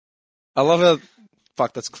I love how...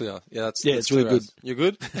 Fuck, that's clear. Yeah, that's it's really good. You're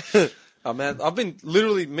good? Oh, man, I've been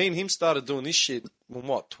literally... Me and him started doing this shit when,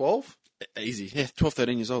 what, 12? Easy. Yeah, 12,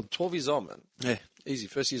 13 years old. 12 years old, man. Yeah. Easy.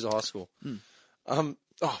 First years of high school. Oh,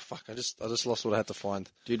 fuck, I just lost what I had to find.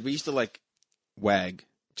 Dude, we used to, wag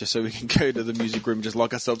just so we can go to the music room and just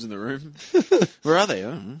lock ourselves in the room. Where are they? I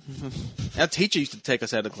don't know. Our teacher used to take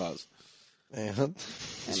us out of class. Yeah.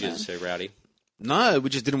 She was so rowdy. No, we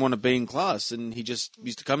just didn't want to be in class, and he just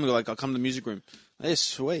used to come and go I'll come to the music room. Yeah,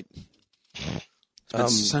 sweet. Spent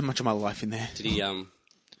so much of my life in there. Did he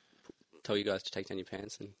tell you guys to take down your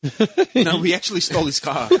pants? No, we actually stole his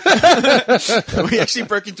car. We actually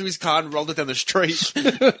broke into his car and rolled it down the street.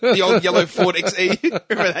 The old yellow Ford XE.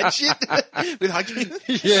 Remember that shit? With hugging.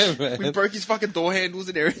 Yeah, man. We broke his fucking door handles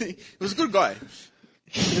and everything. He was a good guy.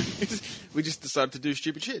 We just decided to do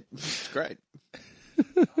stupid shit. It's great.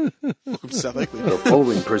 Welcome to South Oakley. The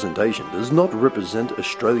following presentation does not represent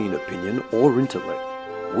Australian opinion or intellect.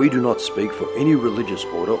 We do not speak for any religious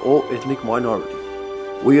order or ethnic minority.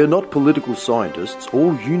 We are not political scientists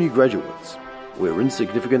or uni graduates. We're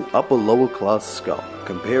insignificant upper-lower class scum,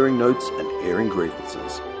 comparing notes and airing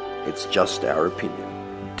grievances. It's just our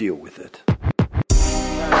opinion. Deal with it. No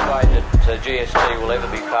way that GST will ever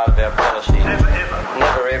be part of our policy. Never ever.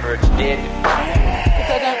 Never ever. It's dead. If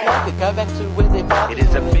they don't like it, go back to where they're from. It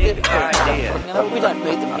is a big idea. You know, we don't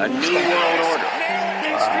need them. A new world order.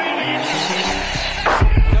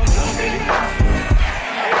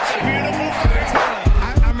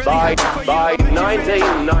 By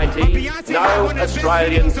 1990, no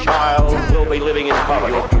Australian child will be living in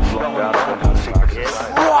poverty.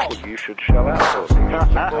 Right. You should shell out.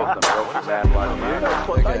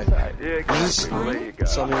 This is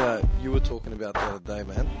something that you were talking about the other day,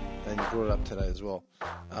 man, and you brought it up today as well.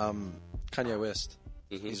 Kanye West,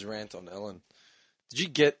 his rant on Ellen. Did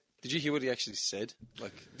you hear what he actually said?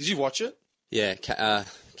 Did you watch it? Yeah,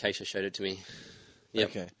 Keisha showed it to me. Yep.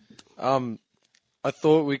 Okay. I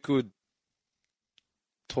thought we could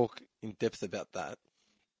talk in depth about that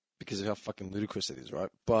because of how fucking ludicrous it is,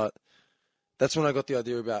 right? But that's when I got the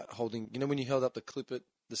idea about holding... You know when you held up the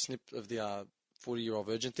snip of the 40-year-old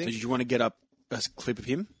virgin thing? So did you want to get up a clip of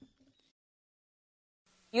him?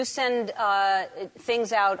 You send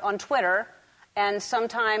things out on Twitter, and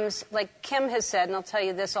sometimes, like Kim has said, and I'll tell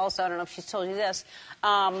you this also, I don't know if she's told you this,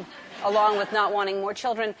 along with not wanting more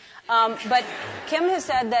children, but Kim has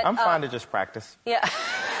said that... I'm fine to just practice. Yeah.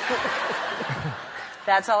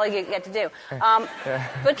 That's all I get to do.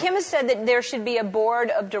 But Kim has said that there should be a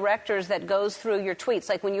board of directors that goes through your tweets.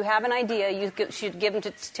 Like when you have an idea, you should give them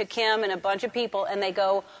to Kim and a bunch of people, and they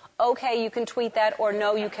go, okay, you can tweet that, or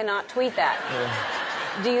no, you cannot tweet that.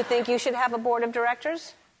 Yeah. Do you think you should have a board of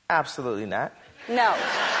directors? Absolutely not. No.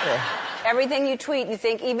 Yeah. Everything you tweet, you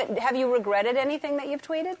think, have you regretted anything that you've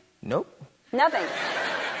tweeted? Nope. Nothing.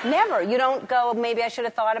 Never. You don't go, maybe I should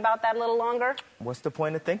have thought about that a little longer? What's the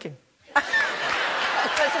point of thinking? What's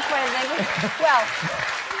the point of thinking? Well,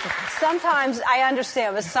 sometimes I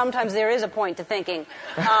understand, but sometimes there is a point to thinking.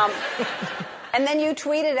 And then you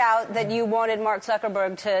tweeted out that you wanted Mark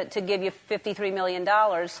Zuckerberg to give you $53 million.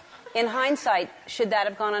 In hindsight, should that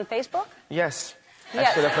have gone on Facebook? Yes. I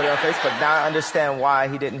should have put it on Facebook. Now I understand why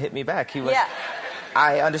he didn't hit me back.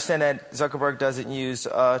 I understand that Zuckerberg doesn't use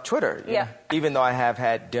Twitter. Yeah. Even though I have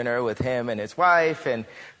had dinner with him and his wife and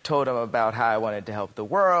told him about how I wanted to help the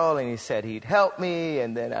world, and he said he'd help me,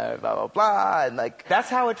 and then blah, blah, blah. And that's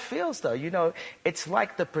how it feels, though. You know, it's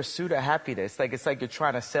like the pursuit of happiness. It's like you're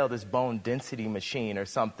trying to sell this bone density machine or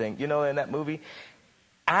something, you know, in that movie.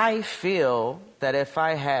 I feel that if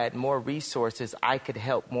I had more resources, I could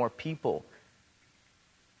help more people.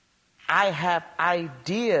 I have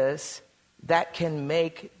ideas that can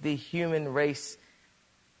make the human race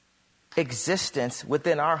existence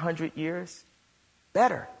within our 100 years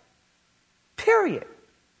better. Period.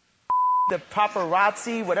 The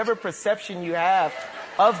paparazzi, whatever perception you have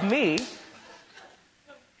of me,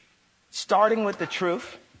 starting with the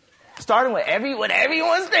truth, starting with what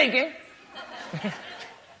everyone's thinking,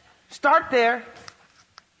 start there,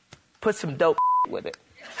 put some dope with it.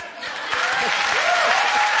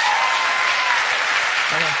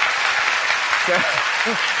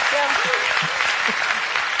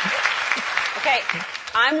 Okay,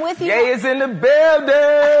 I'm with you. Gay is in the building.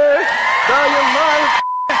 Throw your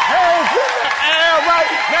hands in the air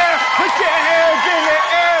right now. Put your hands in the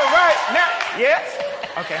air right now. Yes?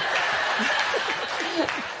 Okay.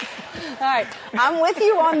 All right, I'm with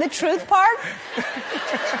you on the truth part.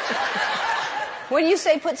 When you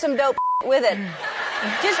say put some dope with it,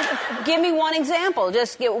 Just give me one example.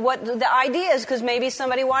 Just get what the idea is, because maybe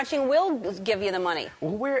somebody watching will give you the money.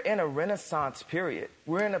 Well, we're in a renaissance period.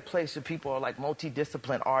 We're in a place where people are like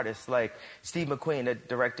multidisciplined artists, like Steve McQueen that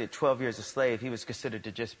directed 12 Years a Slave. He was considered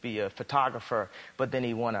to just be a photographer, but then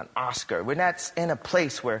he won an Oscar. We're not in a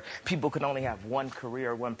place where people can only have one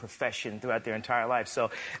career, one profession throughout their entire life. So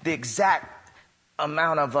the exact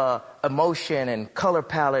amount of emotion and color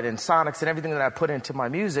palette and sonics and everything that I put into my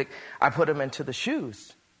music, I put them into the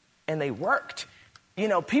shoes. And they worked. You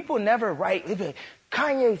know, people never write, they be like,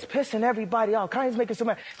 Kanye's pissing everybody off. Kanye's making so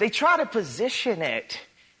much. They try to position it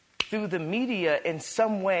through the media in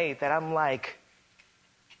some way that I'm like,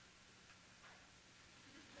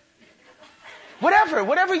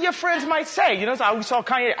 whatever your friends might say. You know, so we saw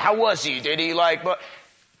Kanye, how was he? Did he like, but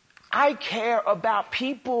I care about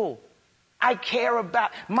people. I care about,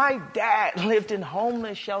 my dad lived in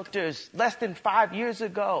homeless shelters less than 5 years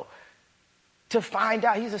ago to find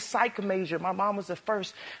out he's a psych major. My mom was the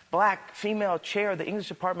first black female chair of the English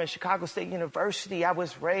department at Chicago State University. I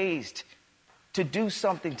was raised to do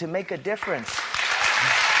something, to make a difference,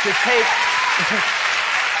 to take,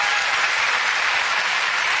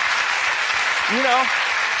 you know,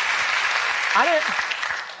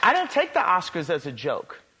 I didn't take the Oscars as a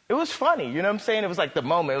joke. It was funny, you know what I'm saying? It was like the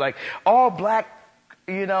moment, like all black,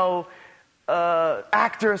 you know,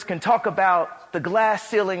 actors can talk about the glass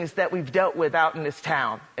ceilings that we've dealt with out in this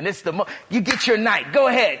town. And it's you get your night. Go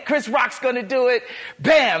ahead. Chris Rock's going to do it.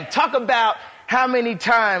 Bam. Talk about how many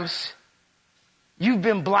times you've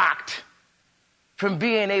been blocked from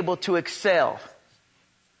being able to excel.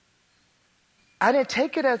 I didn't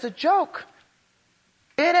take it as a joke.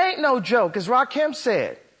 It ain't no joke, as Rakim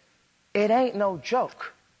said. It ain't no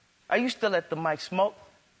joke. I used to let the mic smoke.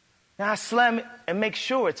 Now I slam it and make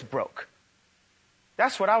sure it's broke.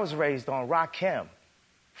 That's what I was raised on. Rakim,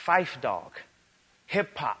 Phife Dawg,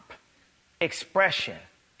 hip hop, expression,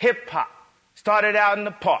 hip hop. Started out in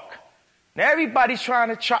the park. Now everybody's trying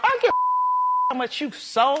to charge. I don't give how much you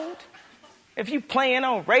sold. If you playing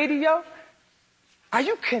on radio, are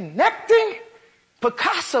you connecting?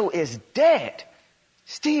 Picasso is dead.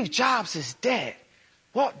 Steve Jobs is dead.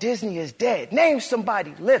 Walt Disney is dead. Name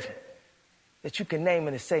somebody living that you can name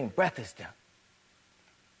in the same breath as them.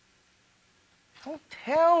 Don't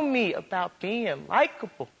tell me about being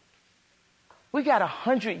likable. We got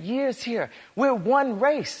 100 years here. We're one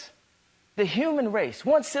race, the human race,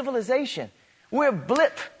 one civilization. We're a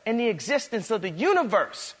blip in the existence of the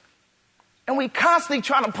universe. And we constantly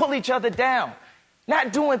trying to pull each other down,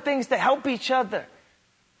 not doing things to help each other.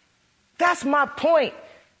 That's my point.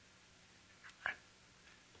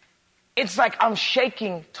 It's like I'm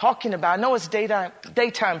shaking talking about, I know it's daytime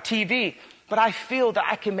TV, but I feel that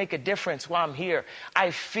I can make a difference while I'm here.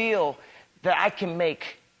 I feel that I can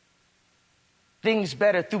make things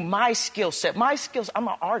better through my skill set. My skills, I'm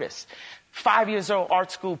an artist. 5 years old,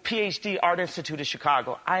 art school, PhD, Art Institute of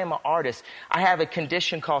Chicago. I am an artist. I have a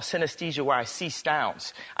condition called synesthesia where I see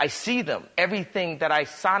sounds. I see them. Everything that I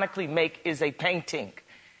sonically make is a painting.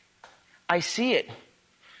 I see it.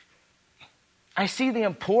 I see the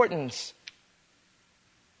importance.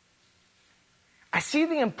 I see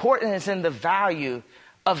the importance and the value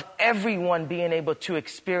of everyone being able to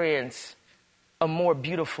experience a more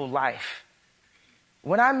beautiful life.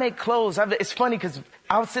 When I make clothes, it's funny because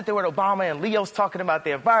I would sit there with Obama and Leo's talking about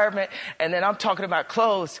the environment, and then I'm talking about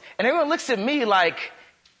clothes, and everyone looks at me like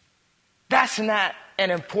that's not an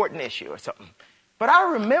important issue or something. But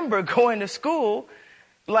I remember going to school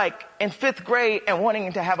like in 5th grade and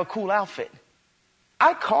wanting to have a cool outfit.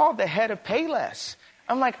 I called the head of Payless.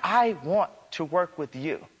 I'm like, I want to work with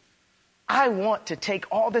you. I want to take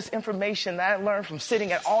all this information that I learned from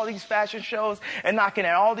sitting at all these fashion shows and knocking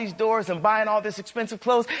at all these doors and buying all this expensive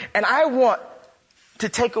clothes, and I want to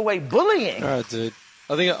take away bullying. All right, dude.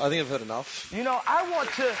 I think I've heard enough. You know, I want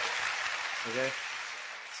to. Okay.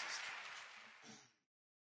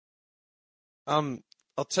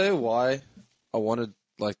 I'll tell you why I wanted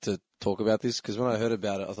to talk about this, because when I heard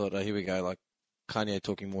about it, I thought, oh, here we go, like Kanye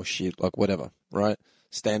talking more shit, like whatever, right?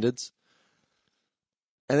 Standards.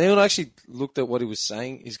 And then when I actually looked at what he was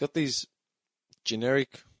saying, he's got these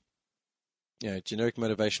generic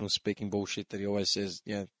motivational speaking bullshit that he always says,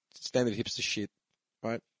 standard hipster shit,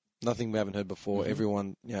 right? Nothing we haven't heard before. Mm-hmm.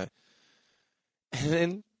 Everyone, And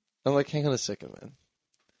then I'm like, hang on a second, man.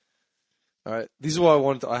 All right, this is why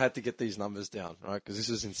I had to get these numbers down, right? Because this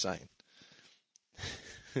is insane.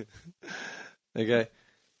 Okay.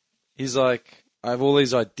 He's like, I have all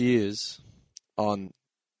these ideas on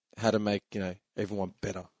how to make, everyone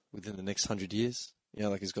better within the next 100 years.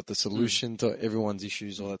 Like he's got the solution to everyone's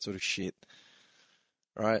issues, all that sort of shit.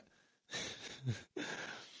 Right?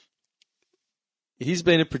 He's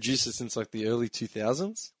been a producer since like the early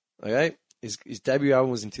 2000s. Okay, his debut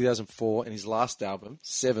album was in 2004, and his last album,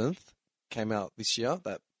 Seventh, came out this year.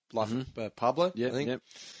 That Life of Pablo, I think. Yep.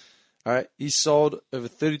 All right, he sold over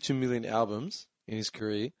 32 million albums in his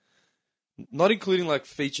career, not including like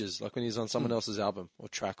features, like when he's on someone else's album or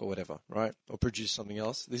track or whatever, right? Or produced something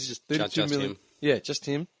else. This is just 32 Just million. him. Yeah, just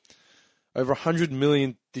him. Over 100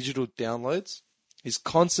 million digital downloads. He's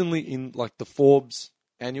constantly in like the Forbes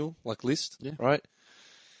annual like list, right?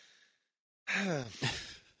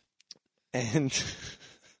 And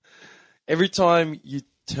every time you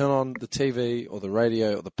turn on the TV or the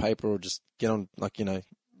radio or the paper or just get on like, you know,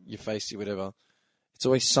 your face or whatever, it's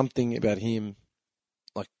always something about him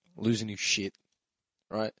like losing his shit,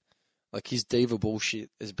 right? Like his diva bullshit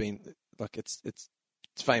has been like it's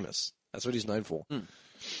famous. That's what he's known for.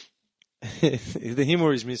 Either him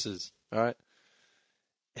or his missus, all right?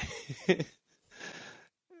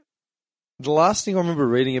 The last thing I remember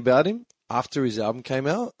reading about him after his album came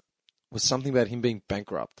out was something about him being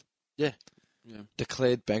bankrupt. Yeah.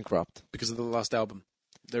 Declared bankrupt. Because of the last album.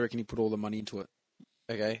 They reckon he put all the money into it.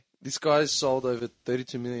 Okay. This guy's sold over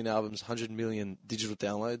 32 million albums, 100 million digital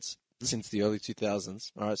downloads since the early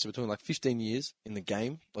 2000s. All right. So we're talking like 15 years in the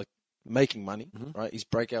game, like making money, right? His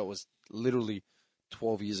breakout was literally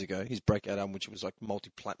 12 years ago. His breakout album, which was like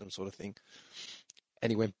multi-platinum sort of thing.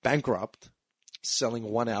 And he went bankrupt selling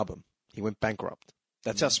one album. He went bankrupt.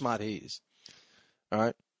 That's how smart he is. All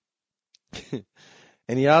right.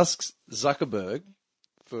 And he asks Zuckerberg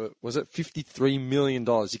for, was it $53 million?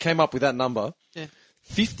 He came up with that number. Yeah.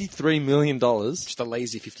 $53 million. Just a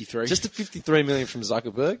lazy 53. Just a $53 million from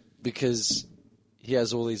Zuckerberg because he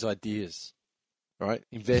has all these ideas, right?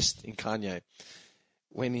 Invest in Kanye.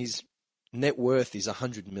 When his net worth is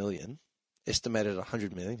 $100 million, estimated at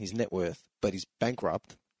 $100 million, his net worth, but he's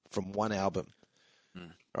bankrupt from one album.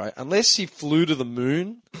 Right, unless he flew to the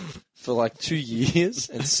moon for like 2 years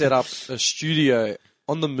and set up a studio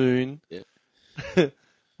on the moon,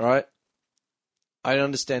 right? I don't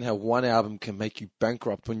understand how one album can make you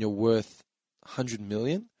bankrupt when you're worth 100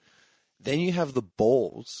 million. Then you have the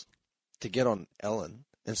balls to get on Ellen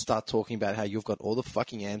and start talking about how you've got all the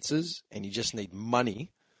fucking answers and you just need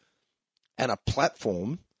money and a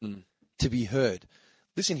platform to be heard.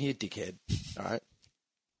 Listen here, dickhead. All right,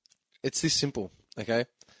 it's this simple. Okay.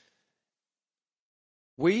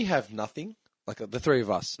 We have nothing, like the three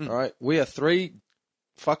of us, all right? We are three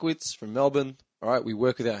fuckwits from Melbourne, all right? We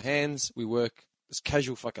work with our hands. We work as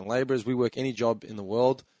casual fucking labourers. We work any job in the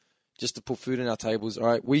world just to put food on our tables, all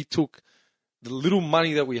right? We took the little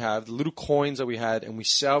money that we have, the little coins that we had, and we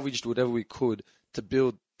salvaged whatever we could to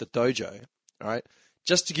build the dojo, all right?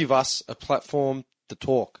 Just to give us a platform to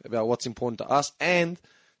talk about what's important to us and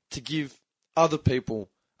to give other people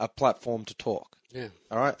a platform to talk. Yeah.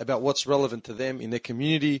 All right, about what's relevant to them in their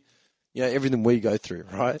community, you know, everything we go through,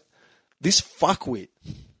 right? This fuckwit,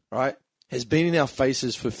 right, has been in our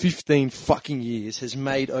faces for 15 fucking years, has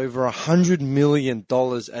made over $100 million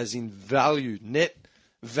as in value, net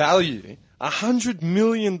value, $100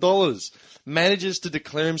 million, manages to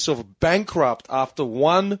declare himself bankrupt after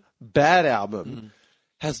one bad album,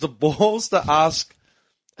 has the balls to ask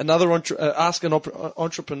an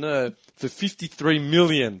entrepreneur for $53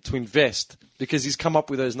 million to invest because he's come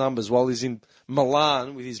up with those numbers while he's in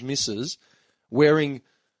Milan with his missus wearing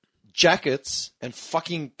jackets and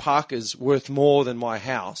fucking parkas worth more than my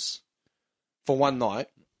house for one night.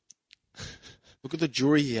 Look at the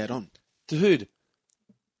jewelry he had on. Dude.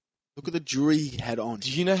 Look at the jewelry he had on.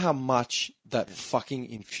 Do you know how much that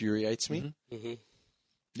fucking infuriates me?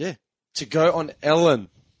 Yeah. To go on Ellen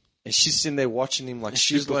and she's sitting there watching him like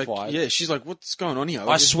She's like, stupefied. she's like, what's going on here?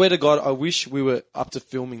 I swear to God, I wish we were up to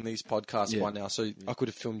filming these podcasts by now so I could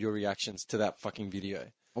have filmed your reactions to that fucking video.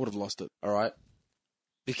 I would have lost it. All right?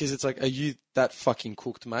 Because it's like, are you that fucking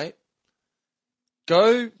cooked, mate?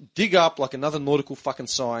 Go dig up like another nautical fucking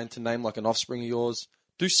sign to name like an offspring of yours.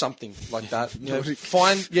 Do something like that. You know,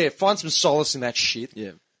 find some solace in that shit.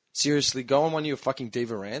 Yeah. Seriously, go on one of your fucking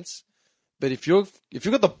diva rants. But if you've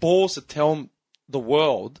got the balls to tell the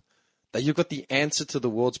world that you've got the answer to the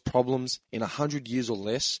world's problems in 100 years or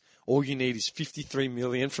less, all you need is 53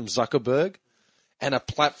 million from Zuckerberg and a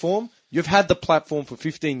platform. You've had the platform for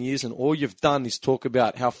 15 years and all you've done is talk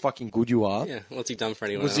about how fucking good you are. Yeah, what's he done for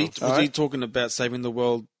anyone Was else? he talking about saving the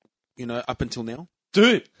world, you know, up until now?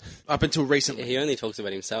 Dude. Up until recently. He only talks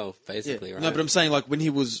about himself, basically, right? No, but I'm saying, like, when he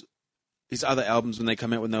was... His other albums, when they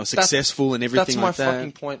come out, when they were successful and everything like that. That's my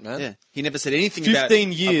fucking point, man. Yeah. He never said anything 15 about...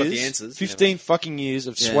 years, I've got the answers. 15 fucking years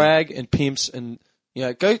of swag and pimps and, you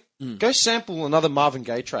know, go sample another Marvin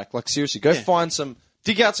Gaye track. Like, seriously, go find some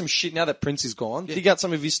dig out some shit now that Prince is gone. Dig out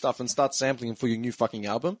some of his stuff and start sampling him for your new fucking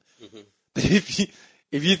album. But if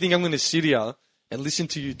you think I'm going to sit here and listen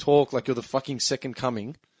to you talk like you're the fucking second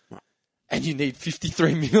coming, and you need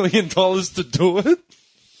 $53 million to do it,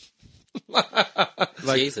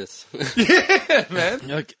 Jesus. yeah, man.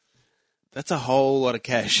 Like, that's a whole lot of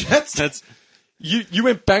cash. That's you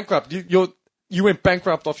went bankrupt. You went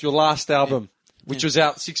bankrupt off your last album, which was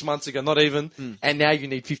out 6 months ago, not even, and now you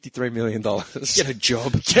need $53 million. Get a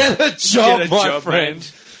job. Get a job, Get a my job, friend.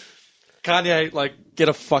 man. Kanye, like, get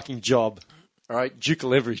a fucking job. All right, Duke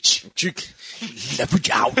leverage. Duke, leverage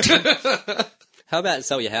out. How about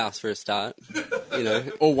sell your house for a start? You know,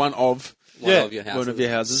 Or one of one of your houses. one of your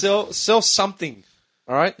houses. Sell something.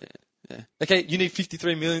 All right. Yeah. Okay, you need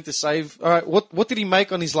 $53 million to save. All right, what did he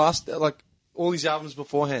make on his last, like, all his albums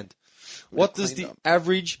beforehand? What does the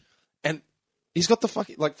average? And he's got the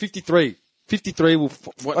fucking like 53. 53 will.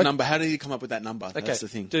 What number? How did you come up with that number? Okay, That's the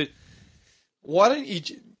thing. dude. Why don't you?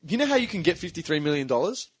 You know how you can get $53 million?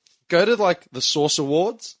 Go to like the Source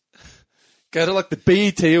Awards. Go to like the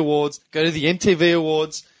BET Awards. Go to the MTV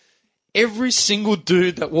Awards. Every single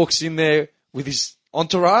dude that walks in there with his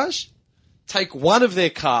entourage, take one of their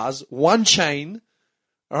cars, one chain,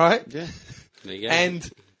 all right, Yeah. There you go.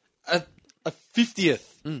 and a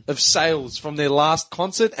 50th of sales from their last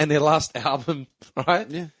concert and their last album, all right?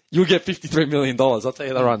 Yeah. You'll get $53 million. I'll tell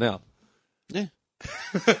you that right now. Yeah.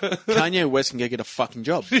 Kanye West can go get a fucking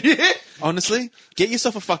job. Yeah. Honestly, get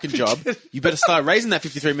yourself a fucking job. You better start raising that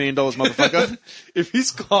 $53 million, motherfucker. If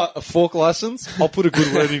he's got a fork license, I'll put a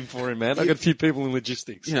good word in for him, man. I got a few people in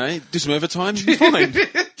logistics. You know, do some overtime, you'll be fine.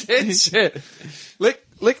 Dead set.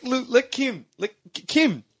 Let Kim.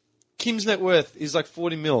 Kim's net worth is like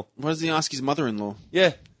 40 mil. Why doesn't he ask his mother-in-law?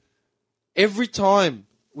 Yeah. Every time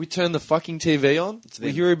we turn the fucking TV on, we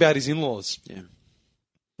them. hear about his in-laws. Yeah.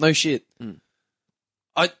 No shit.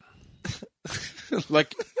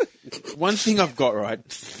 Like, one thing I've got right.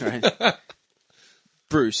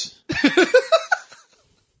 Bruce.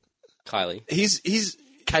 Kylie. He's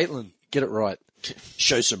Caitlin, get it right.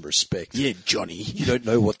 Show some respect. yeah, Johnny. You don't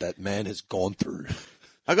know what that man has gone through.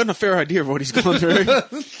 I got a fair idea of what he's gone through,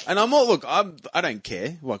 and I'm all look. I don't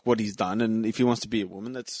care like what he's done, and if he wants to be a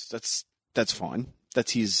woman, that's fine.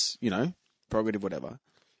 That's his, prerogative, whatever.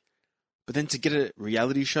 But then to get a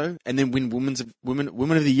reality show and then win Women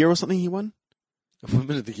of the Year or something, he won.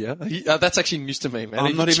 Woman of the Year? That's actually news to me, man.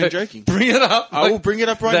 I'm not even joking. Bring it up. I will bring it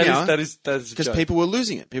up right now. That is Because people were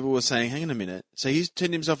losing it. People were saying, "Hang on a minute." So he's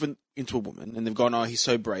turned himself into a woman, and they've gone, "Oh, he's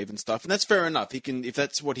so brave and stuff." And that's fair enough. He can, if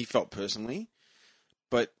that's what he felt personally.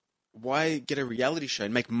 But why get a reality show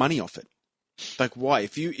and make money off it? Like, why?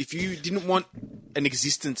 If you didn't want an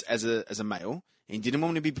existence as a male and you didn't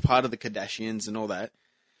want to be part of the Kardashians and all that,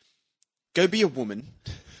 go be a woman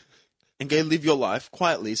and go live your life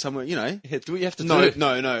quietly somewhere. Yeah, do what you have to No, do.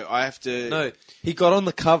 no. I have to. No, he got on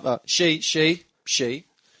the cover. She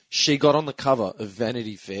got on the cover of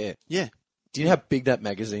Vanity Fair. Yeah. Do you know how big that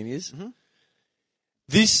magazine is? Mm-hmm.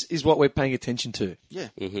 This is what we're paying attention to. Yeah.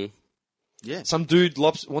 Mm-hmm. Yeah. Some dude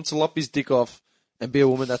wants to lop his dick off and be a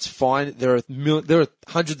woman. That's fine. There are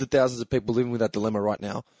hundreds of thousands of people living with that dilemma right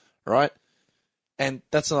now, right? And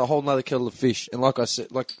that's a whole nother kettle of fish. And like I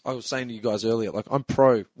said, like I was saying to you guys earlier, like I'm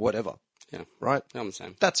pro whatever. Yeah. Right? I'm the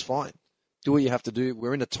same. That's fine. Do what you have to do.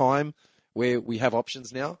 We're in a time where we have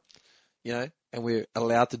options now, and we're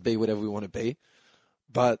allowed to be whatever we want to be.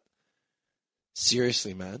 But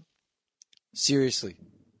seriously, man. Seriously.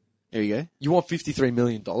 There you go. You want $53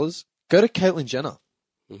 million? Go to Caitlyn Jenner.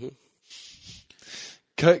 Mm-hmm.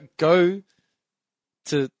 Go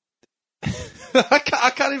to...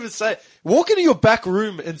 I can't even say it. Walk into your back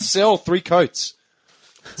room and sell 3 coats.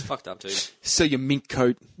 It's fucked up, dude. Sell your mink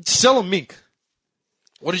coat. Sell a mink.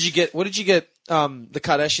 What did you get? What did you get the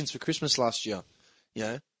Kardashians for Christmas last year?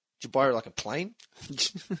 Did you buy her like a plane?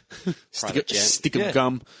 Private jet. Stick of Yeah.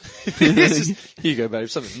 gum. It's just, here you go, babe.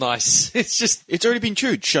 Something nice. It's just... It's already been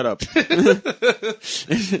chewed. Shut up. You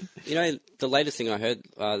know, the latest thing I heard,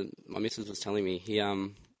 my missus was telling me, he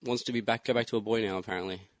wants to go back to a boy now,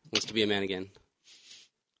 apparently. Wants to be a man again.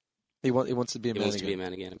 He wants to be a He man wants to be a again.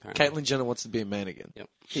 man again, apparently. Caitlyn Jenner wants to be a man again. Yep.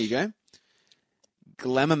 Here you go.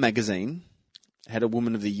 Glamour magazine had a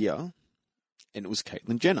Woman of the Year, and it was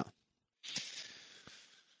Caitlyn Jenner.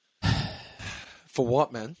 For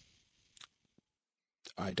what, man?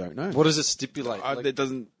 I don't know. What does it stipulate? Like, It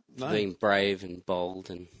doesn't. No. Being brave and bold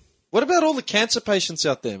and... what about all the cancer patients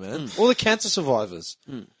out there, man? All the cancer survivors.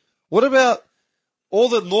 What about all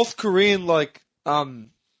the North Korean, like,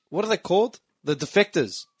 what are they called? The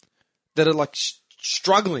defectors that are like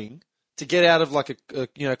struggling to get out of like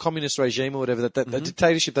a communist regime or whatever, that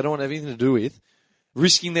dictatorship they don't want anything to do with,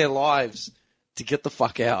 risking their lives to get the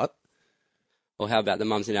fuck out. Or how about the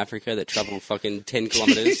mums in Africa that travel fucking 10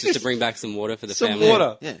 kilometres just to bring back some water for the Some family?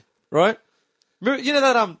 water. Yeah. Right? Remember, you know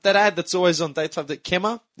that ad that's always on daytime, that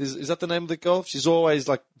Kemma? Is that the name of the girl? She's always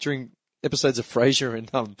like during episodes of Frasier and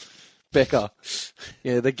Becca.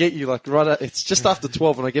 Yeah, they get you like it's just after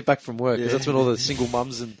 12 when I get back from work, because that's when all the single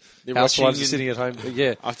mums and They're housewives watching are sitting at home.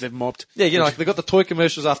 Yeah. After they've mopped. Yeah, you know, like they got the toy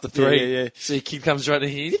commercials after 3. Yeah. So your kid comes right in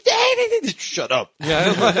here. Shut up.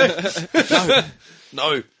 Yeah.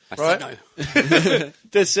 No. I Right? said no.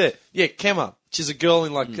 That's it. Yeah, Kemma. She's a girl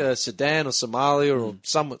in like Sudan or Somalia or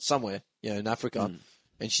somewhere, you know, in Africa,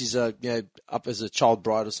 and she's you know, up as a child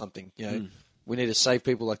bride or something. You know, we need to save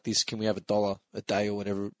people like this. Can we have $1 a day or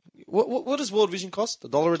whatever? What does World Vision cost?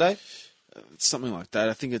 $1 a day? Something like that.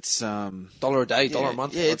 I think it's $1 a day, $1 a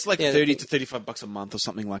month. Yeah, it's like $30 to $35 a month or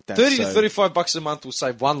something like that. 30 to $35 a month will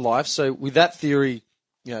save one life. So with that theory,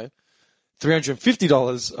 you know,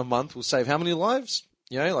 $350 a month will save how many lives?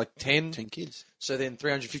 You know, like 10 kids. So then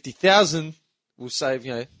 350,000 will save,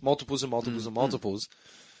 you know, multiples and multiples and multiples.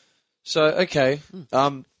 So, okay.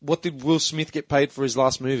 What did Will Smith get paid for his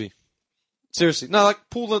last movie? Seriously. No, like,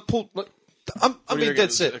 I'm being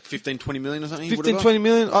dead set. Like 15, 20 million or something? 15, 20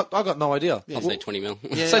 million? I got no idea. I'll say 20 mil.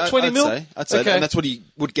 Yeah, Say 20 mil? I'd say Okay. and that's what he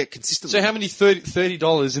would get consistently. So how many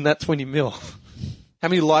 $30 in that 20 mil? How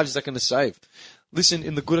many lives is that going to save? Listen,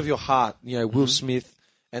 in the good of your heart, you know, Will Smith,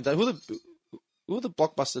 and who are the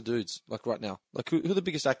blockbuster dudes, like, right now? Like, who are the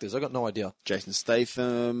biggest actors? I got no idea. Jason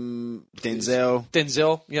Statham,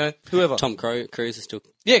 Denzel, you know, whoever. Tom Cruise is still...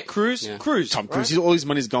 Yeah, Cruise. Yeah. Tom Cruise. right? All his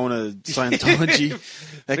money's going to Scientology.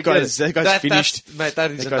 that guy's finished. Mate,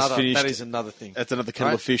 that is That guy's finished. That is another thing. That's another kettle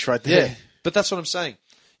Right? of fish right there. Yeah, but that's what I'm saying.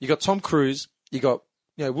 You got Tom Cruise, you got,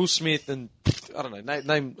 you know, Will Smith, and I don't know,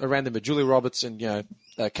 name a random, but Julia Roberts and, you know,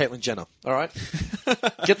 Caitlyn Jenner. All right,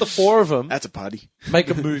 get the four of them. That's a party. Make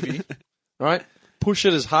a movie. All right, push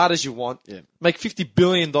it as hard as you want. Yeah. Make $50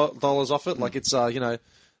 billion off it, like it's you know,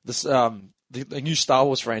 this the new Star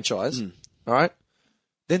Wars franchise. All right,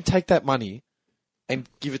 then take that money and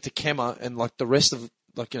give it to Kemma and like the rest of,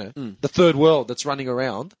 like, you know, the third world that's running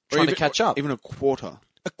around trying to catch up. Even a quarter.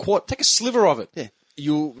 Take a sliver of it. Yeah.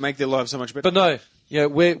 You'll make their lives so much better. But no, you know,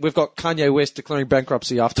 we've got Kanye West declaring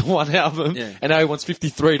bankruptcy after one album, and now he wants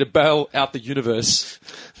 53 to bail out the universe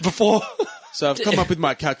before. So I've come up with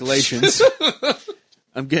my calculations.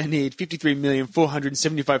 I'm going to need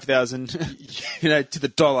 53,475,000, you know, to the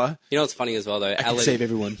dollar. You know what's funny as well, though? I can save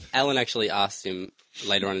everyone. Alan actually asked him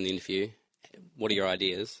later on in the interview, what are your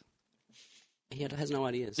ideas? He has no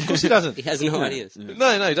ideas. Of course he doesn't. He has no ideas.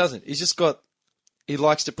 No, he doesn't. He's just got, he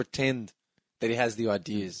likes to pretend that he has the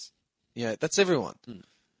ideas. You know, that's everyone.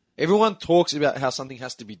 Everyone talks about how something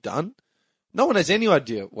has to be done. No one has any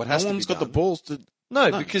idea what has to be done. No one's got the balls to...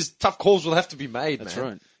 No, because tough calls will have to be made, That's man.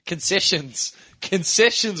 right. Concessions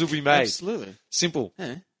will be made. Absolutely. Simple.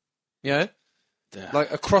 Yeah. You know? Yeah.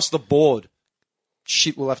 Like, across the board,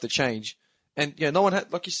 shit will have to change. And, yeah, no one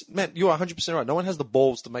had, like you said, man, you're 100% right. No one has the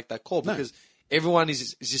balls to make that call because everyone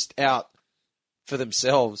is just out for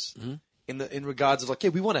themselves in regards of, like, yeah,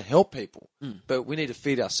 we want to help people, but we need to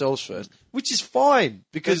feed ourselves first, which is fine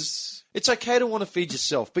because it's okay to want to feed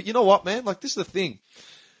yourself. But you know what, man? Like, this is the thing.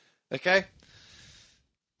 Okay?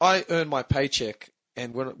 I earn my paycheck,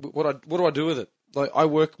 and what do I do with it? Like, I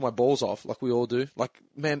work my balls off, like we all do. Like,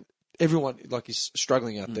 man, everyone like is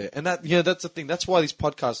struggling out there, and that, you know, that's the thing. That's why these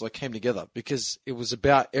podcasts like came together, because it was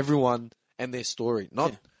about everyone and their story,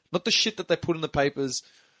 not the shit that they put in the papers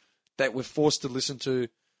that we're forced to listen to.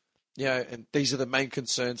 You know, and these are the main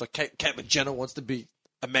concerns. Like, Caitlyn Jenner wants to be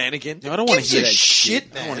a man again. No, I don't want to Gives hear a that shit,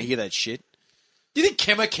 man. I don't want to hear that shit. Do you think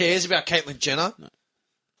Kemma cares about Caitlyn Jenner? No.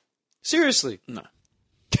 Seriously? No.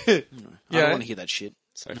 I I don't want to hear that shit.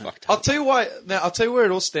 So fucked I'll up. tell you why. Now, I'll tell you where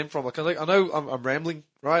it all stemmed from. Like, I know I'm rambling,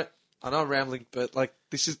 right? I know I'm rambling, but like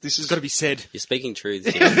this is Got to be said. You're speaking truths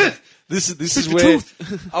here. this is where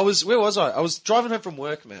I was. Where was I? I was driving home from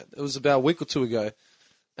work, man. It was about a week or two ago.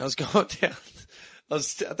 I was going down. I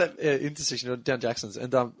was at that intersection down Jackson's,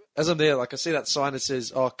 and as I'm there, like I see that sign that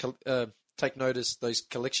says, "Oh, take notice, those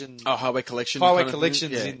collection, Highway collection. highway kind of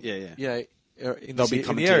collections thing. in in They'll be in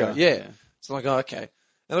coming the to area." you. Yeah. So I'm like, oh, okay.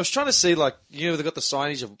 And I was trying to see, like, you know, they got the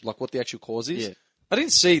signage of like what the actual cause is. Yeah. I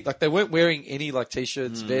didn't see, like, they weren't wearing any like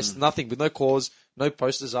t-shirts, vests, nothing, with no cause, no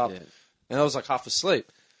posters up. Yeah. And I was like half asleep.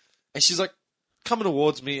 And she's like coming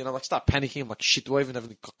towards me, and I like start panicking. I'm like, shit, do I even have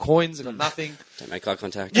any coins? I got nothing. Don't make eye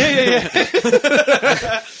contact. Yeah.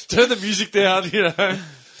 Turn the music down, you know.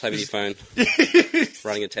 Play with your phone.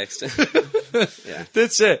 Writing a text. Yeah.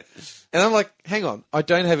 That's it. And I'm like, hang on, I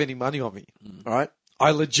don't have any money on me. All right?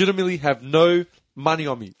 I legitimately have no money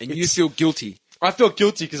on me. And you feel guilty. I felt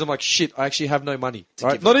guilty because I'm like, shit, I actually have no money.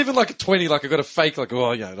 Right? Not even like a 20, like I got a fake, like,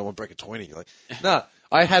 oh, yeah, I don't want to break a 20. Like, nah,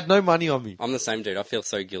 I had no money on me. I'm the same dude. I feel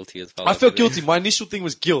so guilty as well. I felt guilty. My initial thing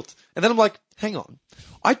was guilt. And then I'm like, hang on.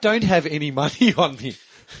 I don't have any money on me.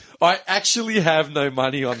 I actually have no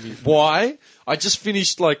money on me. Why? I just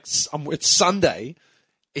finished it's Sunday.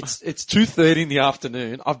 It's 2:30 in the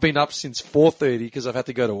afternoon. I've been up since 4:30 because I've had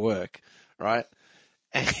to go to work. Right?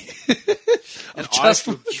 And I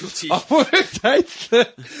feel guilty.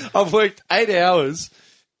 I've worked 8 hours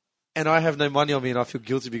and I have no money on me and I feel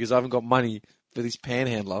guilty because I haven't got money for this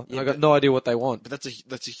panhandler. And I got no idea what they want. But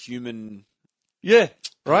that's a human. Yeah.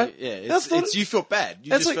 Right? Yeah. It's you felt bad.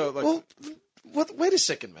 You just felt like, well, wait a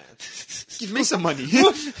second, man. give me some money.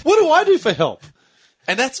 what do I do for help?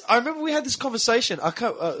 And I remember we had this conversation.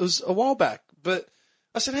 It was a while back, but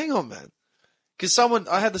I said, hang on, man. Because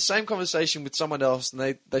I had the same conversation with someone else,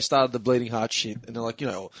 and they started the bleeding heart shit, and they're like,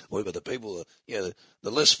 what about the people, the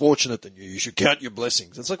less fortunate than you? You should count your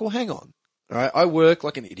blessings. It's like, well, hang on, all right? I work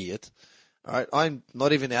like an idiot, all right? I'm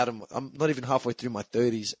not even halfway through my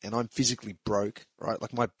 30s, and I'm physically broke, right?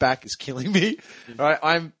 Like my back is killing me, all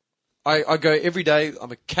right? I go every day.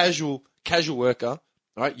 I'm a casual worker, all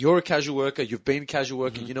right? You're a casual worker. You've been a casual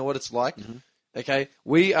worker. Mm-hmm. You know what it's like, okay?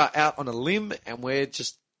 We are out on a limb, and we're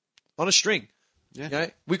just on a string. Yeah.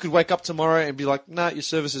 Okay? We could wake up tomorrow and be like, nah, your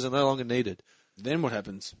services are no longer needed. Then what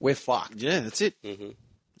happens? We're fucked. Yeah, that's it. Mm-hmm.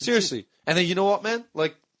 Seriously. That's it. And then you know what, man?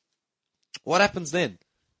 Like, what happens then?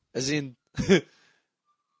 As in,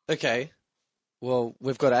 okay, well,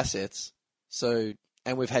 we've got assets, and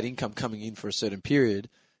we've had income coming in for a certain period.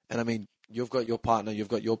 And I mean, you've got your partner.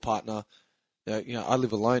 I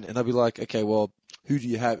live alone. And I'll be like, okay, well, who do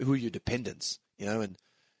you have? Who are your dependents? And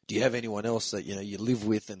do you have anyone else that, you live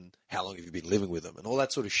with, and how long have you been living with them, and all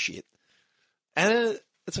that sort of shit? And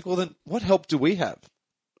it's like, well, then what help do we have?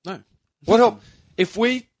 No. What help? If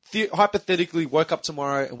we hypothetically woke up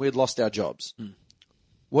tomorrow and we had lost our jobs,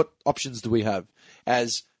 what options do we have?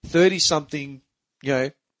 As 30-something,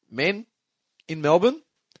 men in Melbourne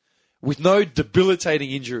with no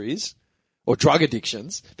debilitating injuries or drug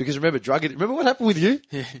addictions, because remember what happened with you?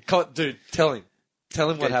 Yeah. Dude, tell him. Tell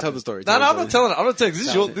him what happened. Tell the story. No, I'm not telling it. I'm not telling it. This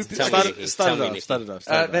is your... Start it off.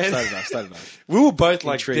 We were both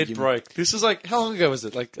like Intriguing. dead broke. This was like, how long ago was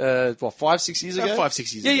it? Like, 5-6 years ago?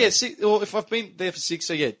 5-6 years ago. Yeah. Or if I've been there for 6,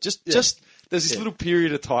 so yeah. Just there's this little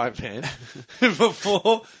period of time, man,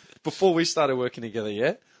 before we started working together,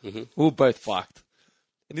 yeah? Mm-hmm. We were both fucked.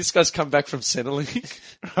 And this guy's come back from Centrelink,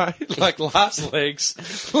 right? Like last legs.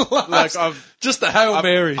 Just a Hail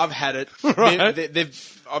Mary. I've had it. Right?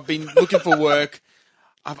 I've been looking for work.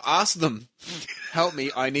 I've asked them, help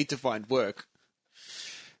me, I need to find work.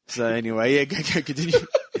 So anyway, yeah, go continue.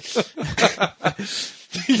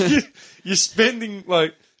 You're spending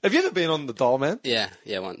have you ever been on the dole, man? Yeah,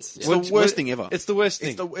 once. It's the worst thing ever. It's the worst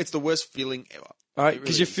thing. It's the worst feeling ever. All right,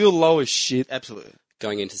 because you feel low as shit. Absolutely.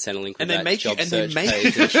 Going into Centrelink with And they that make job you, search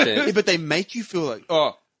page and shit. Yeah, but they make you feel like,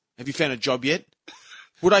 oh, have you found a job yet?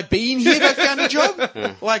 Would I be in here if I found a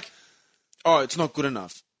job? Like, oh, it's not good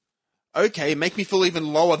enough. Okay, make me feel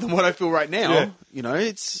even lower than what I feel right now. Yeah.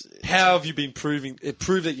 It's... How have you been proving...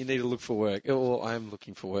 Prove that you need to look for work. Well, I am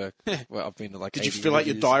looking for work. Well, I've been to Did you fill out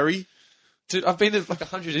your diary? Dude, I've been to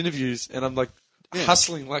 100 interviews and I'm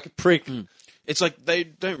hustling like a prick. It's like they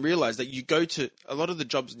don't realise that you go to... A lot of the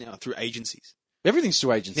jobs now are through agencies. Everything's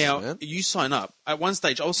through agencies, now, man. you sign up. At one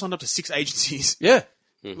stage, I was signed up to 6 agencies. Yeah.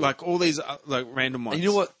 Mm-hmm. Like all these random ones. And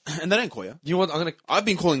you know what? And they don't call you. You know what? I've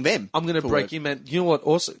been calling them. I'm gonna break work. in, man. You know what?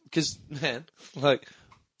 Also, because man,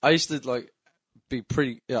 I used to be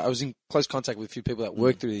pretty. I was in close contact with a few people that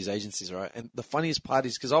work through these agencies, right? And the funniest part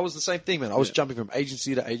is because I was the same thing, man. I was jumping from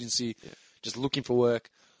agency to agency, just looking for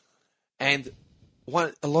work. And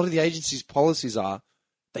a lot of the agencies' policies are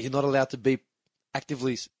that you're not allowed to be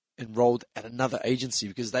actively enrolled at another agency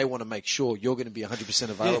because they want to make sure you're going to be 100%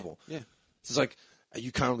 available. Yeah. So it's like, are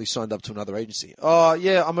you currently signed up to another agency? Oh,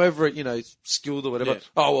 yeah, I'm over at, Skilled or whatever. Yeah.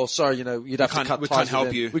 Oh, well, sorry, you'd have to cut we ties can't help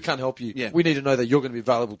with them. you. We can't help you. Yeah. We need to know that you're going to be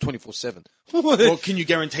available 24/7. Well, can you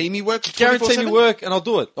guarantee me work? Guarantee me work and I'll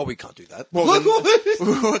do it. Oh, we can't do that. Well,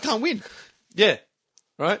 then, I can't win. Yeah.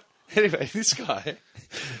 Right? Anyway, this guy.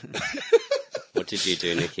 What did you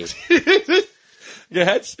do, Nicky?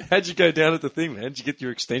 Yeah, how'd you go down at the thing, man? Did you get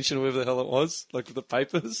your extension or whatever the hell it was? With the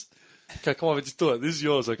papers? Okay, come on, just do it. This is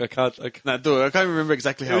yours. I can't. No, do it. I can't remember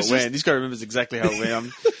exactly how it went. This guy remembers exactly how it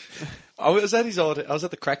went. I was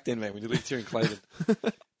at the crack den, man, when you lived here in Clayton.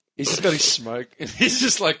 He's just got his smoke, and he's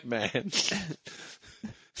just like, man.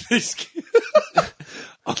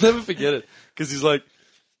 I'll never forget it, because he's like,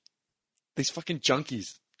 these fucking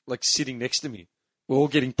junkies, sitting next to me were all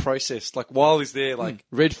getting processed. Like, while he's there, like,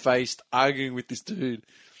 red-faced, arguing with this dude.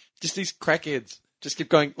 Just these crackheads just kept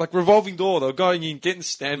going, like, revolving door. They were going in, getting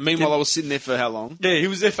stamped. Meanwhile, I was sitting there for how long? Yeah, he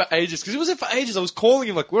was there for ages. Because he was there for ages. I was calling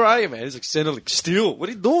him, like, where are you, man? He's like, Centrelink. Still, what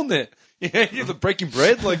are you doing there? Yeah, you're the breaking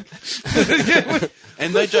bread? Like,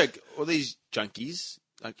 And no joke, all these junkies,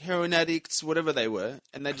 like heroin addicts, whatever they were,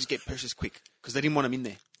 and they just get purchased quick because they didn't want them in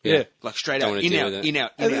there. yeah. Like straight Don't out, wanna in deal out, with it. in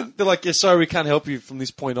out, And in then out. they're like, yeah, sorry, we can't help you from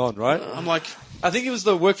this point on, right? I'm like, I think it was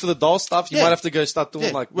the work for the doll stuff. You Yeah. might have to go start doing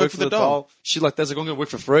Yeah, like work for the doll. doll. Shit like that's like, I'm going to work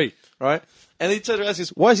for free, right? And then he turned around and says,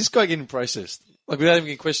 why is this guy getting processed? Like, without even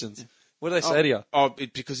getting questions. What do they say to you?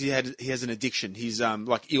 because he has an addiction. He's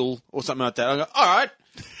like ill or something like that. I go, all right.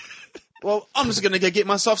 Well, I'm just going to go get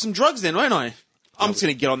myself some drugs then, won't I? I'm just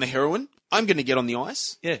going to get on the heroin. I'm going to get on the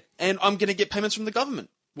ice. Yeah. And I'm going to get payments from the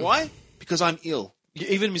government. Why? Because I'm ill. You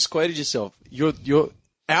even misquoted yourself. Your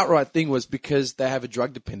outright thing was because they have a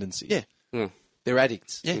drug dependency. Yeah. They're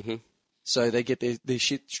addicts. Yeah. So they get their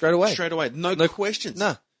shit straight away. Straight away. No questions.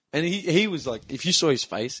 Nah. And he was like, if you saw his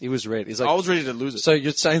face, he was red. He's like, I was ready to lose it. so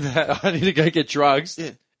you're saying that I need to go get drugs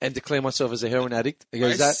Yeah. and declare myself as a heroin addict? He I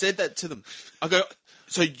goes, that said that to them. I go,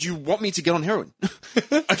 so you want me to get on heroin?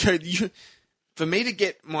 Okay, for me to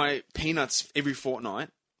get my peanuts every fortnight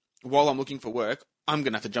while I'm looking for work, I'm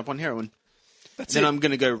going to have to jump on heroin. Then I'm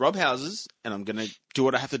going to go rob houses and I'm going to do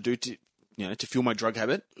what I have to do to, to fuel my drug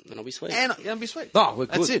habit. And I'll be sweet. And I'll be sweet. Oh, we're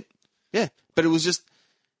That's good. it. Yeah. But it was just,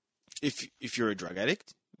 if you're a drug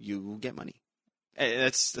addict, you will get money.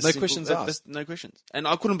 That's No questions asked. That's no questions. And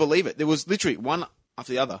I couldn't believe it. There was literally one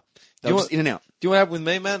after the other. They You were know just in and out. Do you know what happened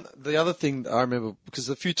with me, man? The other thing that I remember, because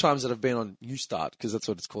the few times that I've been on New Start, because that's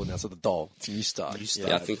what it's called now, so the doll, it's New Start.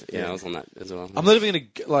 Yeah, I think I was on that as well. I'm not even going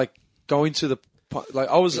to, like, go into the, like,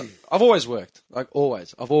 I've always worked, like,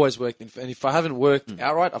 always. I've always worked, and if I haven't worked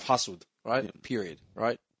outright, I've hustled, right? Period,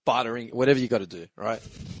 right? Bartering, whatever you got to do, right?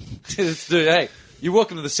 Hey, you're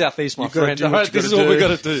welcome to the Southeast, my gotta friend. do what All right? you This is gotta what we do.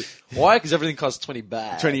 got to do. Why? Because everything costs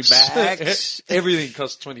 $20. 20 bucks. Everything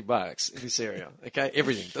costs $20 in this area. Okay,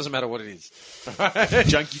 everything doesn't matter what it is.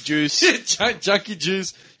 Junkie juice. Junkie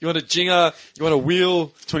juice. You want a jinger? You want a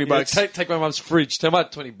wheel? 20 You know, bucks. Take my mum's fridge. How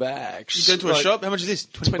much? $20. You go into a Like, shop, how much is this?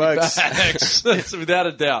 20 $20. bucks. That's without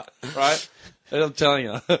a doubt, right? And I'm telling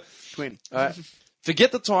you. 20. All right.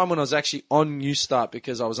 Forget the time when I was actually on New Start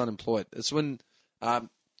because I was unemployed. It's when, and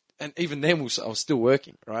even then I was still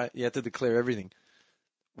working, right? You had to declare everything.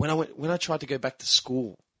 When I tried to go back to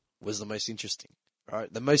school was the most interesting,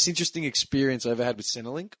 right? The most interesting experience I ever had with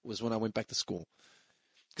Centrelink was when I went back to school.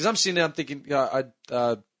 Because I'm sitting there, I'm thinking, I'd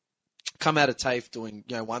come out of TAFE doing,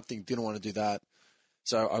 one thing, didn't want to do that.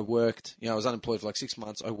 So I worked, I was unemployed for like 6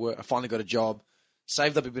 months. I finally got a job,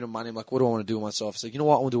 saved up a bit of money. I'm like, what do I want to do with myself? So, you know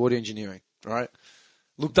what? I want to do audio engineering, right?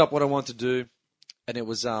 Looked up what I wanted to do, and it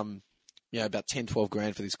was, about 10, 12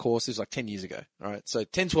 grand for this course. This was like 10 years ago, all right? So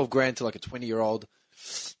 10, 12 grand to like a 20-year-old,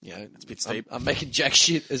 it's a bit steep. I'm making jack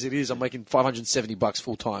shit as it is. I'm making $570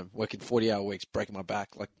 full time, working 40-hour weeks, breaking my back.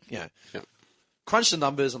 Like, crunch the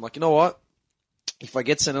numbers. I'm like, you know what? If I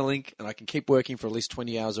get Centrelink and I can keep working for at least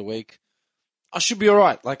 20 hours a week, I should be all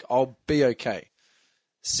right. Like, I'll be okay.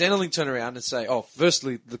 Centrelink turn around and say, oh,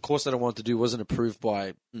 firstly, the course that I wanted to do wasn't approved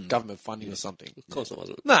by government funding or something. Of course it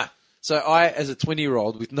wasn't. Nah. So I, as a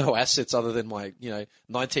 20-year-old with no assets other than my,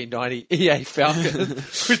 1990 EA Falcon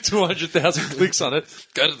with 200,000 clicks on it,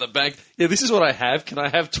 go to the bank. Yeah, this is what I have. Can I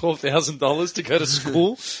have $12,000 to go to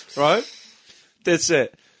school? Right? That's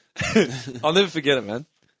it. I'll never forget it, man.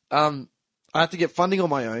 I had to get funding on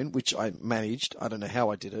my own, which I managed. I don't know how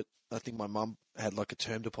I did it. I think my mum had like a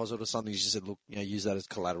term deposit or something. She said, look, use that as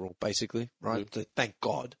collateral, basically, right? So thank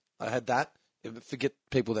God I had that. Forget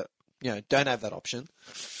people that, don't have that option.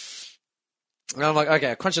 And I'm like,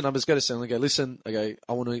 okay, I crunch the numbers, go to Centrelink, go, listen, okay,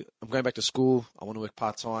 I'm going back to school. I want to work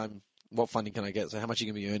part-time. What funding can I get? So how much are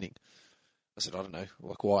you going to be earning? I said, I don't know.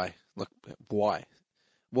 Like, why? Like, why?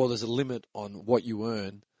 Well, there's a limit on what you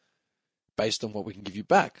earn based on what we can give you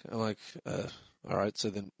back. I'm like, all right, so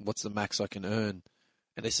then what's the max I can earn?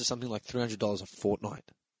 And this is something like $300 a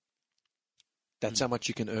fortnight. That's how much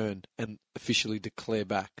you can earn and officially declare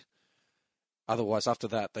back. Otherwise, after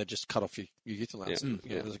that, they just cut off your youth allowance.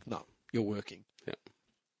 They're like, no, you're working. Yeah.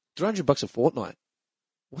 $300 a fortnight.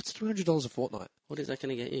 What's $300 a fortnight? What is that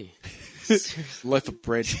going to get you? Loaf of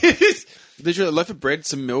bread. Literally a loaf of bread,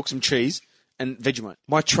 some milk, some cheese, and Vegemite.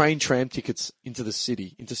 My train tram tickets into the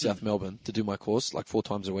city, into South Melbourne, to do my course, like 4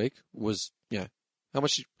 times a week, was, how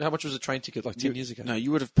much was a train ticket like 10 years ago? No,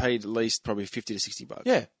 you would have paid at least probably $50 to $60.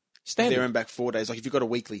 Yeah. Standard. There and back 4 days. Like if you've got a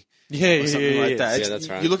weekly Yeah, or something like that. Yeah, that's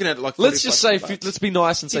right. You're looking at like Let's 40 just say, bucks. let's be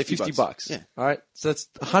nice and say $50. $50. Yeah. All right. So that's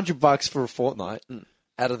 $100 for a fortnight. And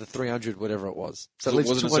out of the 300, whatever it was. So So it it,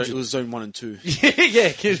 leaves wasn't 200. it was zone 1 and 2. Yeah,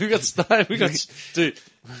 because we got started. Dude,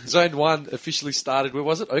 Zone 1 officially started. Where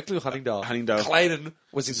was it? Oakley or Huntingdale? Huntingdale. Clayton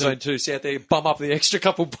was in Zone 2. So you had to bum up the extra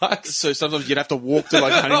couple bucks. So sometimes you'd have to walk to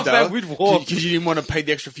like Huntingdale. Man, we'd walk. Because you didn't want to pay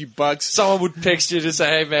the extra few bucks. Someone would text you to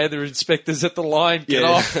say, "Hey man, there are inspectors at the line. Get Yeah,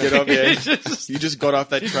 off. get off, yeah. Just You just got off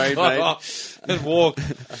that train, got mate. off and walk.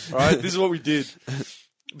 Right? This is what we did.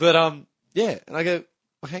 But yeah. And I go,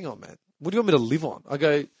 well, hang on, man. What do you want me to live on? I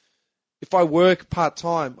go, if I work part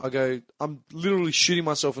time, I go, I'm literally shooting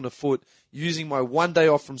myself in the foot using my 1 day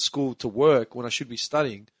off from school to work when I should be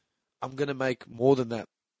studying. I'm going to make more than that,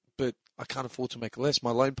 but I can't afford to make less.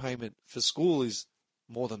 My loan payment for school is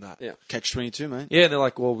more than that. Yeah. Catch 22, mate. Yeah, and they're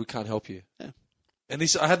like, well, we can't help you. Yeah. And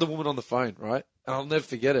this, I had the woman on the phone, right? And I'll never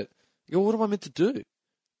forget it. I go, what am I meant to do?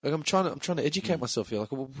 Like, I'm trying to educate myself here.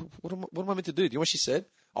 Like, well, what am I meant to do? Do you know what she said?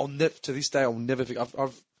 To this day, I'll never forget.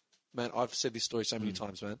 I've said this story so many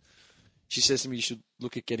times, man. She says to me, you should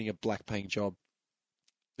look at getting a black paying job.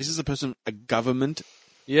 This is a government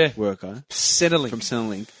Yeah. worker Centrelink. from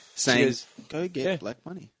Centrelink saying, goes, go get yeah. black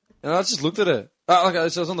money. And I just looked at her. So I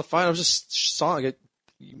was on the phone. I was just silent. I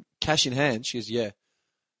go, cash in hand. She goes, yeah.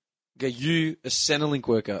 I go, you, a Centrelink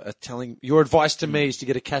worker, are telling your advice to me is to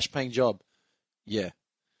get a cash paying job. Yeah.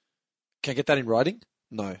 Can I get that in writing?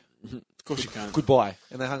 No. Of course you can't. Goodbye.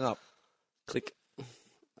 And they hung up. Click.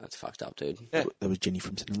 That's fucked up, dude. Yeah. That was Jenny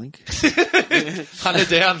from Centrelink. Hunter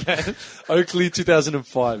down, man. Oakley,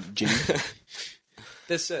 2005. Jenny.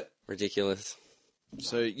 That's it. Ridiculous.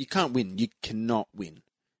 So you can't win. You cannot win.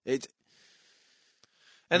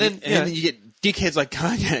 And then you get dickheads like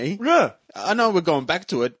Kanye. yeah. I know we're going back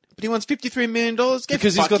to it, but he wants $53 million. Get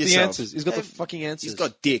Because he's fuck got yourself. the answers. He's got the fucking answers. He's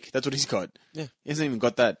got dick. That's what he's got. Yeah. He hasn't even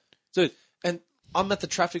got that. Dude, and I'm at the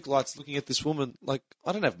traffic lights looking at this woman. Like,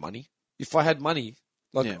 I don't have money. If I had money,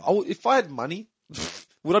 like, Yeah. if I had money,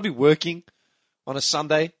 would I be working on a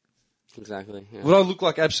Sunday? Exactly. Yeah. Would I look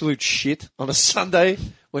like absolute shit on a Sunday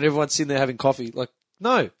when everyone's sitting there having coffee? Like,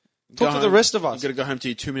 no. Go Talk to the home. rest of us. You got to go home to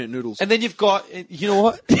your 2-minute noodles. And then you've got, you know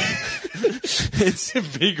what? It's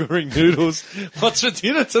Meagering noodles. What's for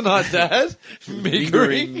dinner tonight, Dad?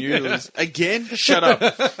 Meagering noodles. Again? Shut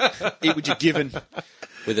up. Eat what you're given.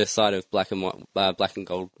 With a side of black and white, black and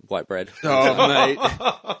gold white bread. Oh, mate.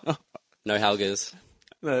 No Helgas.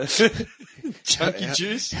 No. Chunky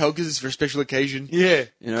juice. Helga's is for a special occasion. Yeah.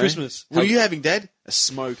 You know? Christmas. What are you having, Dad? A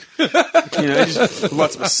smoke. Just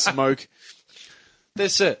lots of smoke.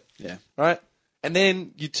 That's it. Yeah. Right? And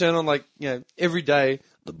then you turn on, like, every day,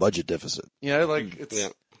 The budget deficit. like, it's... Yeah.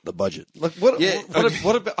 The budget. Like, what Yeah.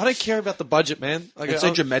 what about... I don't care about the budget, man. Like, It's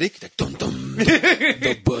so dramatic. Like, dum, dum.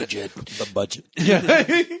 The budget. The budget.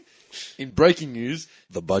 yeah. In breaking news,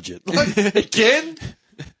 The budget. like, again,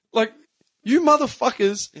 like, you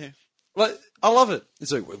motherfuckers... Yeah. Like, I love it.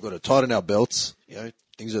 It's like we've got to tighten our belts.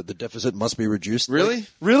 Things that the deficit must be reduced. Really?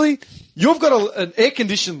 Really? You've got an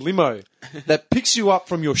air-conditioned limo that picks you up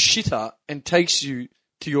from your shitter and takes you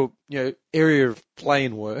to your area of play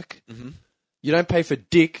and work. Mm-hmm. You don't pay for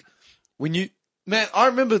dick. Man, I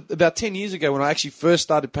remember about 10 years ago when I actually first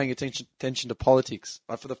started paying attention to politics,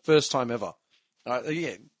 right, for the first time ever.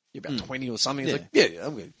 You're about 20 or something. It's like,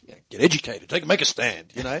 I'm going to get educated, make a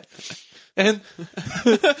stand, And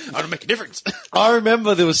I don't make a difference. I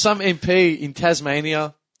remember there was some MP in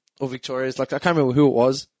Tasmania or Victoria. It's like, I can't remember who it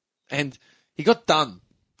was. And he got done,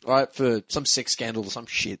 right, for some sex scandal or some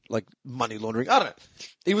shit, like money laundering. I don't know.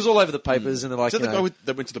 He was all over the papers and they're like, Is that the guy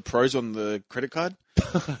that went to the pros on the credit card?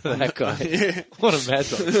 that guy. Yeah. What a mad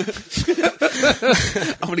dog.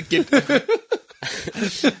 I'm going to get...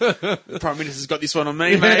 The Prime Minister's got this one on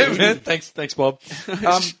me, mate. Man. Thanks, Bob.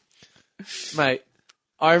 Mate,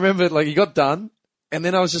 I remember, like, he got done, and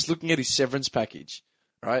then I was just looking at his severance package,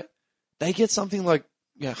 right? They get something like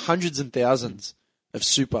hundreds and thousands of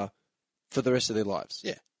super for the rest of their lives.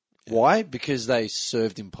 Yeah. Why? Because they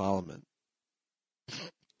served in Parliament.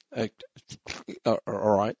 All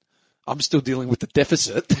right. I'm still dealing with the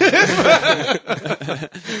deficit.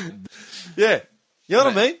 Yeah. You know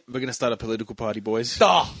what I mean? We're going to start a political party, boys.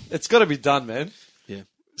 Oh, it's got to be done, man. Yeah.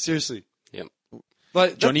 Seriously. Yep.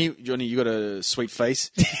 Like Johnny, you got a sweet face.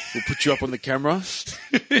 We'll put you up on the camera.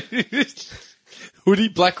 Hoodie,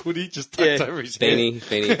 black hoodie, just tucked over his head.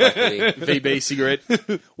 Beanie, black hoodie. VB cigarette.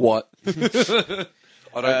 What? I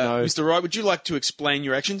don't know. Mr. Wright, would you like to explain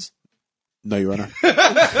your actions? No, Your Honour. And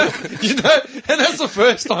that's the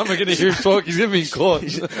first time we're going to hear him talk. He's going to be in court.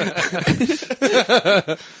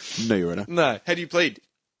 No, Your Honour. No. How do you plead?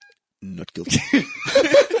 Not guilty.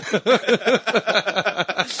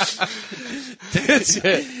 That's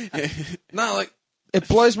it. No, like, it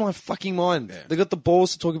blows my fucking mind. They got the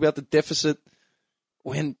balls to talk about the deficit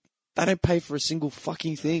when they don't pay for a single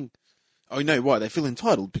fucking thing. Oh, you know why? They feel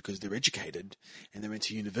entitled because they're educated and they went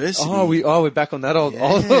to university. We're back on that old, Yeah.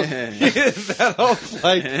 that old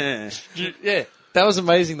like, Yeah. that was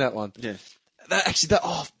amazing. That one. Yeah.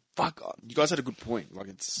 Fuck. You guys had a good point. Like,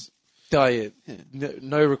 it's... Diet,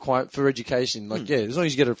 no requirement for education. Like, as long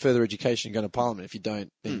as you get a further education, go to Parliament. If you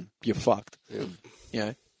don't, then you're fucked. Yeah. You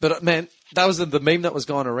know. But man, that was the meme that was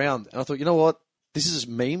going around, and I thought, you know what? This is a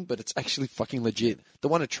meme, but it's actually fucking legit. The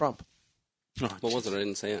one of Trump. What was it? I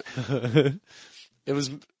didn't see it. It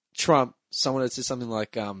was Trump. Someone had said something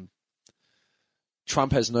like,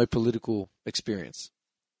 Trump has no political experience,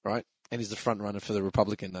 right? And he's the front runner for the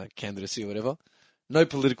Republican candidacy or whatever. No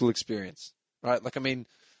political experience, right? Like, I mean,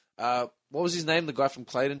 what was his name? The guy from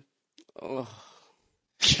Clayton? Oh,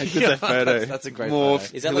 How good's that photo? That's a great More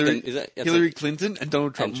photo. is that Hillary, like is that that's Hillary like, Clinton and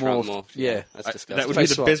Donald Trump and Trump morphed. morphed? Yeah. That's disgusting. That would Face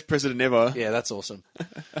be the swap. best president ever. Yeah, that's awesome.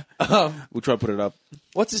 We'll try to put it up.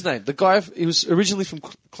 What's his name? The guy, he was originally from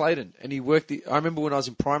Clayton, and he worked I remember when I was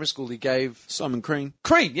in primary school, he gave... Simon Crean.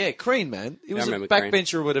 Crean, man. He was a remember Crean.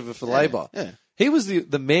 backbencher or whatever for Labor. Yeah. He was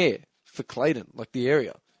the mayor for Clayton, like the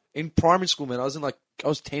area. In primary school, man, I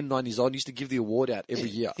was 10, 9 years old, and used to give the award out every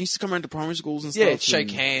year. He used to come around to primary schools and stuff. Yeah, shake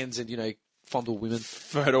and hands and, fondle women.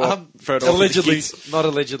 Photo op with Allegedly. the kids. Not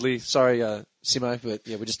allegedly. Sorry, Simo, but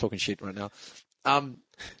yeah, we're just talking shit right now.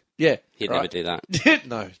 Yeah. He'd right. never do that.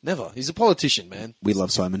 No, never. He's a politician, man. We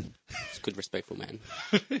love Simon. He's a good, respectful man.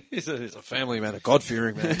 He's a family man, a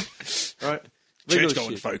God-fearing man. Right?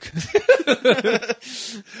 Church-going folk.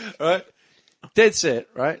 Right? Dead set,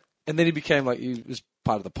 right? And then he became he was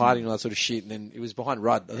part of the party and all that sort of shit, and then he was behind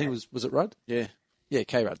Rudd. I think was it Rudd? Yeah. Yeah,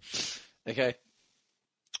 K-Rudd. Okay.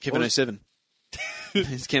 Kevin 07.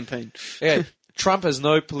 His campaign. Yeah. Trump has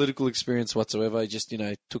no political experience whatsoever. He just,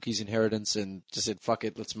 took his inheritance and just said, fuck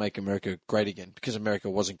it, let's make America great again. Because America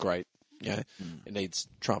wasn't great. It needs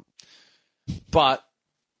Trump. But,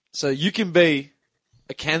 so you can be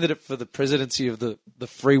a candidate for the presidency of the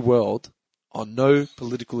free world on no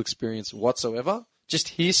political experience whatsoever. Just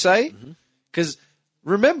hearsay. Because,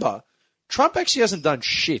 remember, Trump actually hasn't done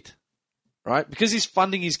shit. Right? Because he's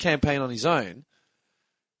funding his campaign on his own.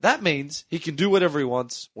 That means he can do whatever he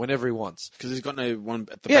wants, whenever he wants. Because he's got no one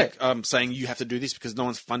at the Yeah. back saying you have to do this because no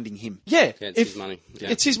one's funding him. Yeah. Yeah, it's his money. Yeah.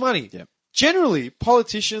 It's his money. Yeah. Generally,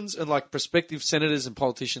 politicians and prospective senators and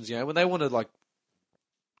politicians, when they want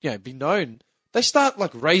to be known, they start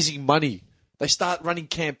raising money. They start running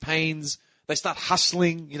campaigns. They start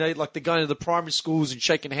hustling. They're going to the primary schools and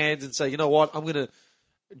shaking hands and say, you know what, I'm going to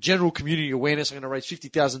general community awareness. I'm going to raise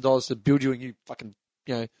 $50,000 to build you a new fucking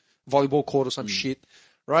volleyball court or some shit.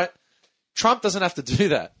 Right? Trump doesn't have to do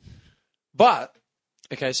that. But,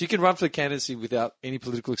 okay, so you can run for the candidacy without any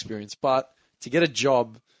political experience, but to get a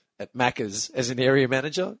job at Macca's as an area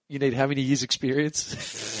manager, you need how many years experience?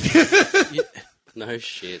 No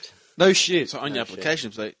shit. No shit. So on your application,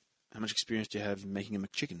 it's like, how much experience do you have in making a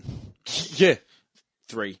McChicken? Yeah.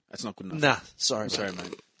 3. That's not good enough. Nah, sorry,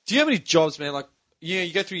 mate. Do you have any jobs, man?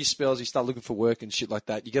 You go through your spells, you start looking for work and shit like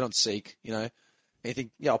that. You get on Seek, and you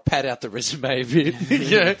think, I'll pad out the resume a bit.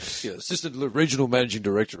 Assistant regional managing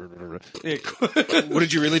director. Yeah. What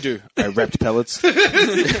did you really do? I wrapped pellets.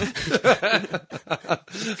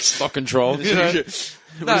 Stock control. What does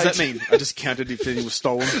that mean? I just counted if anything was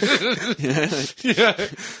stolen.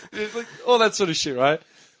 All that sort of shit, right?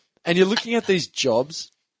 And you're looking at these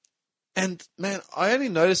jobs, and man, I only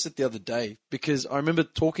noticed it the other day because I remember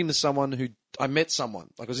talking to someone I met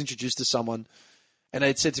someone, I was introduced to someone, and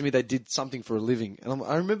they'd said to me they did something for a living. And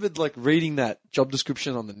I remembered reading that job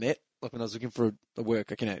description on the net, when I was looking for a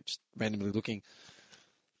work, just randomly looking.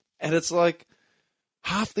 And it's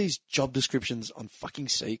half these job descriptions on fucking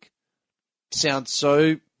Seek sound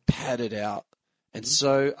so padded out and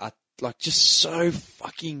so, just so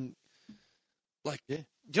fucking, do you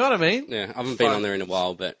know what I mean? Yeah, I haven't been on there in a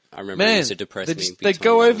while, but I remember it used to depress me. big They time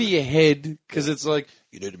go back over then. your head because it's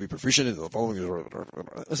you need to be proficient in the following.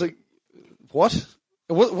 It's what?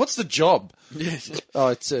 What's the job? Oh,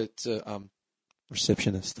 it's a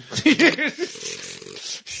receptionist. You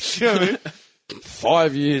know what I mean?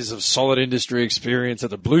 5 years of solid industry experience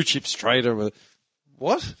at a blue chips trader.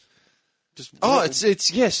 What?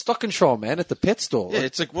 It's stock control, man, at the pet store. Yeah,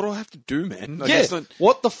 it's what do I have to do, man?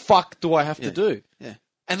 What the fuck do I have to do? Yeah.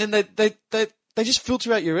 And then they just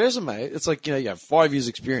filter out your resume. It's you have 5 years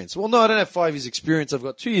experience. Well, no, I don't have 5 years experience. I've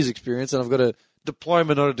got 2 years experience and I've got a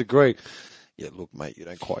diploma, not a degree. Yeah, look, mate, you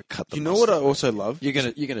don't quite cut the You know what I mustard, also love? You're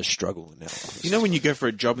gonna struggle in our life. You know when you go for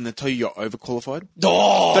a job and they tell you you're overqualified?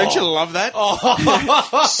 Oh! Don't you love that?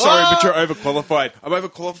 Sorry, but you're overqualified. I'm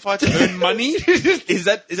overqualified to earn money? Is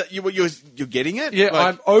that what you're getting at? Yeah,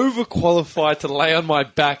 Like, I'm overqualified to lay on my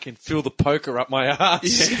back and feel the poker up my ass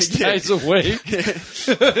 6 days a week.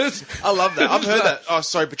 I love that. I've heard that. Oh,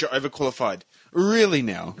 sorry, but you're overqualified. Really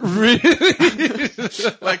now? Really?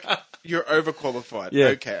 Like, you're overqualified. Yeah.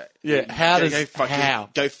 Okay. Yeah. How Go- does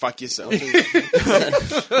go fuck yourself.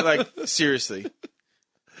 Like, seriously.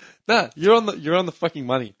 Nah, you're on the fucking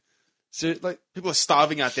money. So like People are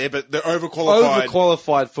starving out there, but they're overqualified.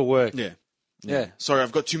 overqualified for work. Yeah. Sorry,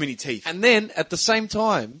 I've got too many teeth. And then at the same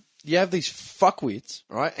time, you have these fuckwits,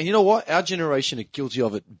 right? And you know what? Our generation are guilty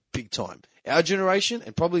of it big time. Our generation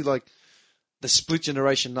and probably like the split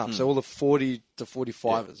generation up, so all the 40 to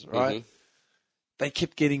 45ers, right? Mm-hmm. They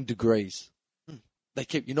kept getting degrees. They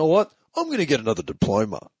kept, you know what? I'm going to get another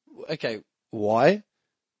diploma. Okay, why?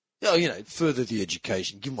 Oh, further the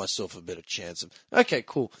education, give myself a better chance of. Okay,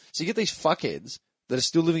 cool. So you get these fuckheads that are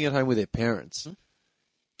still living at home with their parents,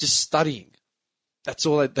 just studying. That's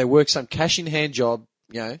all. They work some cash in hand job,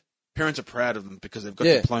 Parents are proud of them because they've got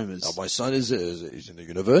Yeah. diplomas. Oh, my son is in the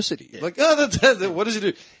university. Like, what does he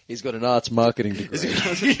do? He's got an arts marketing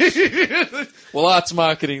degree. Well, arts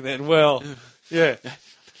marketing then. Well, yeah.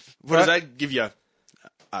 What does that give you?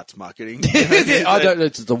 Arts marketing. I don't know.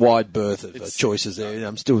 It's the wide berth of choices there.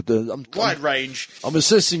 I'm still. Wide range. I'm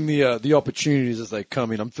assessing the opportunities as they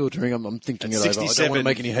come in. I'm filtering them. I'm thinking it At over. I don't 67. want to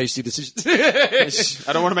make any hasty decisions.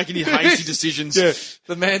 I don't want to make any hasty decisions. Yeah,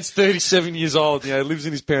 the man's 37 years old. Lives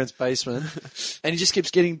in his parents' basement, and he just keeps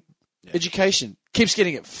getting education, keeps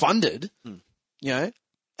getting it funded. And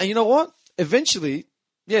you know what? Eventually,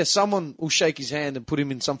 someone will shake his hand and put him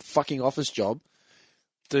in some fucking office job,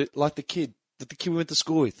 like the kid we went to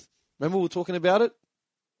school with. Remember we were talking about it?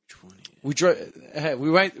 Which one? We drove.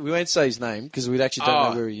 We won't say his name because we actually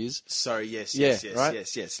don't know where he is. Sorry. Yes. right?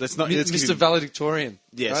 Yes. Let's not. Mr. Valedictorian.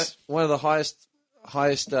 Yes. Right? One of the highest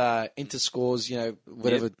inter scores.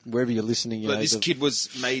 Whatever, wherever you're listening. But this kid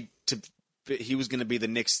was made to. He was going to be the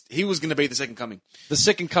next. He was going to be the second coming. The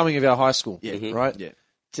second coming of our high school. Yeah. Right. Yeah.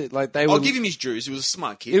 I'll I'll give him his dues. He was a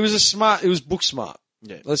smart kid. It was book smart.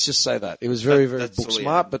 Yeah. Let's just say that. It was very, very that's book all he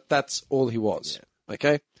smart, had. but that's all he was.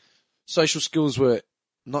 Okay? Social skills were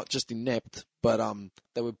not just inept, but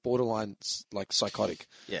they were borderline like psychotic.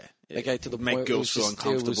 Yeah. Okay, to the Make point girls feel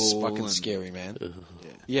uncomfortable. It was fucking and- scary, man. Yeah.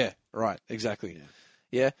 Yeah, right, exactly.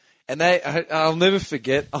 Yeah. And I'll never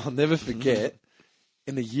forget in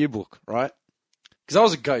the yearbook, right? Because I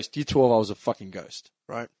was a ghost. Year 12, I was a fucking ghost,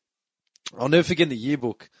 right? I'll never forget in the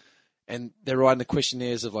yearbook, and they're writing the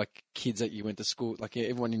questionnaires of like kids that you went to school, like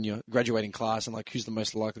everyone in your graduating class, and like who's the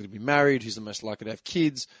most likely to be married, who's the most likely to have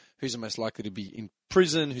kids, who's the most likely to be in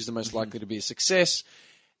prison, who's the most likely to be a success.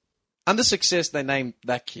 Under success, they named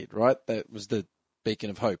that kid, right? That was the beacon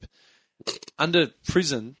of hope. Under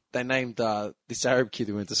prison, they named this Arab kid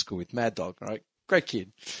who went to school with, Mad Dog, right? Great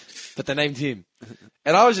kid. But they named him.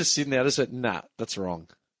 And I was just sitting there, I just said, nah, that's wrong.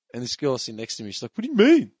 And this girl sitting next to me, she's like, what do you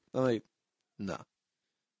mean? I'm like, nah.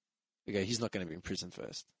 Okay, he's not going to be in prison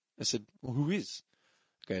first. I said, well, who is?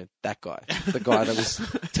 Okay, that guy. The guy that was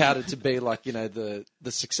touted to be like, the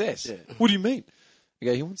success. Yeah. What do you mean?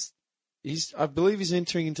 Okay, I believe he's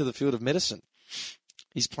entering into the field of medicine.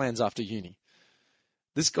 His plans after uni.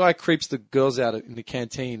 This guy creeps the girls out in the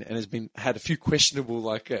canteen and has had a few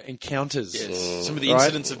questionable encounters. Yes. Some of the Right?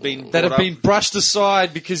 incidents have been That have brought been brushed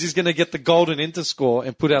aside because he's going to get the golden enter score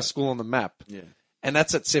and put our school on the map. Yeah. And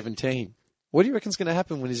that's at 17. What do you reckon's going to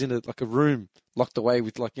happen when he's in a room locked away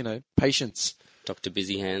with patients? Dr.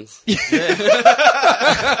 Busy Hands. Look,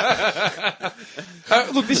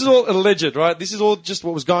 this is all alleged, right? This is all just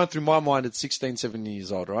what was going through my mind at 16, 17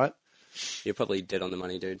 years old, right? You're probably dead on the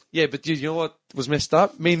money, dude. Yeah, but dude, you know what was messed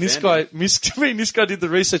up? Me and this guy did the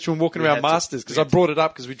research when walking around Masters because I brought it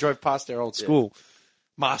up because we drove past our old school.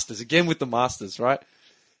 Masters, again with the Masters, right?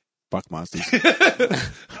 Fuck Masters.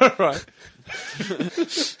 All right.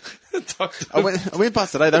 I went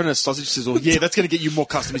past today. They don't have sausage sizzle. Yeah, that's going to get you more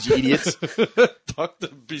customers, you idiots. Dr.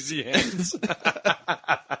 Busy Hands.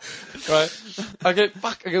 Right? Okay,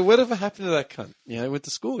 fuck. Okay, whatever happened to that cunt? Went to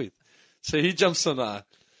school with. So he jumps on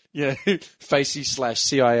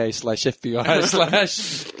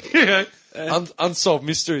Facey/CIA/FBI/ Unsolved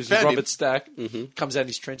Mysteries with Found Robert him. Stack. Comes out in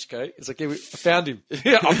his trench coat. It's like, yeah, I found him.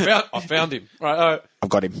 Yeah, I found him. Right. I've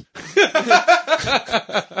got him.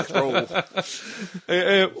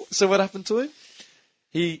 So what happened to him?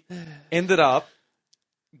 He ended up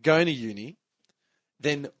going to uni,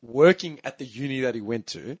 then working at the uni that he went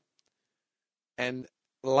to, and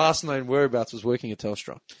last known whereabouts was working at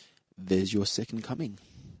Telstra. There's your second coming.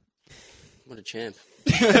 What a champ.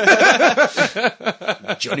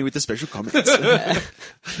 Johnny with the special comments.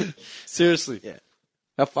 Seriously. Yeah.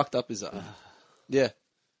 How fucked up is that? Yeah.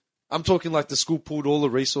 I'm talking like the school pulled all the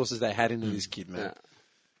resources they had into this kid, man. Yeah.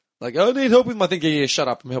 Like, I need help with my thing. Yeah, shut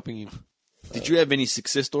up. I'm helping you. Did you have any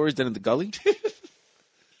success stories down in the gully?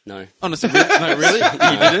 No. Honestly, no, really?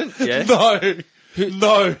 You didn't? Yeah.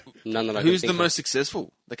 No. None that I Who's can the think most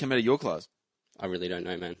successful that came out of your class? of. I really don't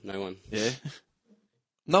know, man. No one. Yeah.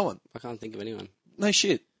 No one. I can't think of anyone. No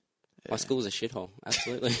shit. My school was a shithole.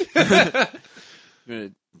 Absolutely. You want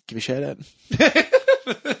to give a shout out?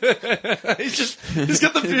 He's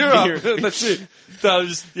got the beer up. That's it.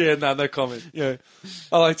 No comment. Yeah.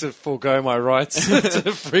 I like to forego my rights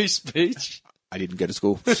to free speech. I didn't go to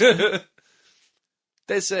school. That's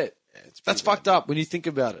it. That's fucked up when you think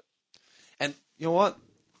about it. And you know what?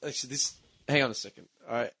 Actually, hang on a second.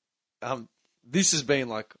 All right. This has been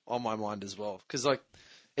like on my mind as well. Cause like,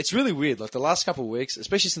 it's really weird. Like the last couple of weeks,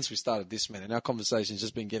 especially since we started this, man, and our conversation's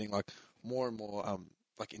just been getting like more and more,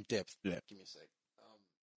 like in depth. Yeah. Give me a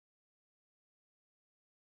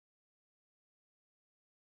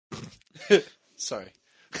sec. Sorry.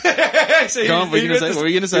 So Go on, what were you going to say? What were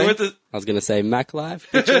you going to say? I was going to say Mac Live.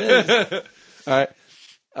 Bitches. All right.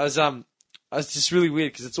 I was just really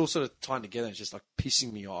weird because it's all sort of tying together. It's just like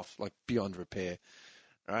pissing me off, like beyond repair.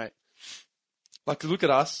 All right. Like look at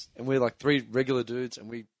us, and we're like three regular dudes, and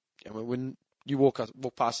when you walk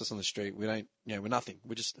past us on the street, we don't, we're nothing.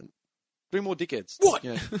 We're just three more dickheads. What?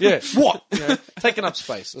 Yeah. What? Taking up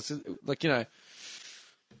space. It's like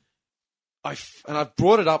I've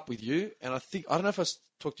brought it up with you, and I don't know if I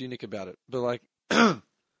talked to you, Nick, about it, but like I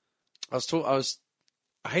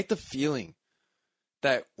hate the feeling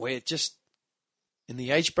that we're just in the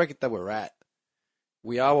age bracket that we're at.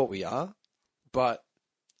 We are what we are, but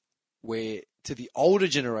we're to the older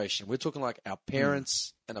generation. We're talking like our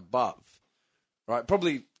parents and above, right?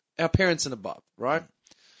 Probably our parents and above, right?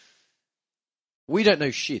 We don't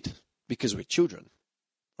know shit because we're children,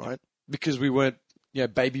 right? Because we weren't,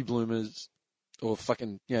 baby bloomers or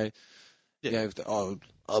fucking, I'm a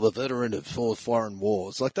veteran of 4 foreign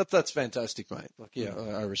wars. Like that's fantastic, mate. Like,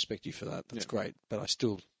 I respect you for that. That's great. But I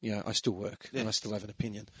still, I still work and I still have an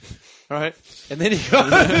opinion. All right. And then you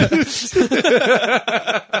got,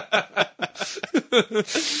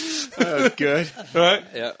 Oh, good. right?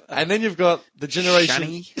 Yeah. And then you've got the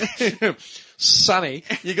generation, Sonny.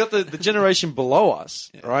 You got the generation below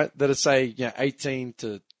us, right? That are say, 18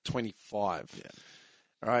 to 25. Yeah.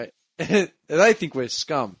 Right. And they think we're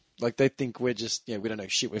scum. Like they think we're just, we don't know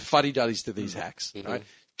shit. We're fuddy-duddies to these hacks, right?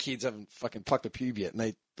 Kids haven't fucking plucked a pube yet,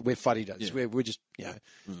 and we're fuddy-duddies. Yeah. We're just,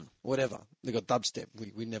 whatever. They got dubstep.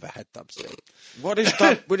 We never had dubstep. What is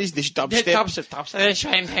this dubstep?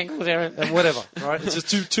 Dubstep. Whatever, right? It's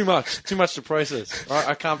just too much to process. Right?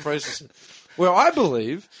 I can't process it. Well, I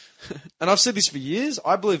believe, and I've said this for years,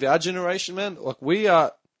 I believe our generation, man, like we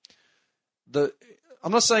are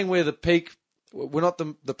I'm not saying we're the peak. We're not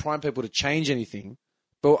the prime people to change anything.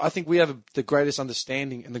 But I think we have the greatest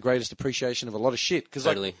understanding and the greatest appreciation of a lot of shit. Because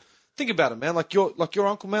Totally. Think about it, man. Like your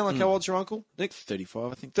uncle, man. Like how old's your uncle, Nick?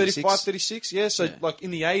 35, I think. 35, 36. Yeah. So like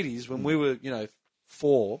in the 80s when we were,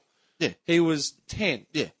 4. Yeah. He was 10.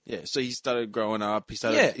 Yeah. So he started growing up. It's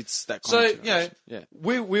that kind of generation.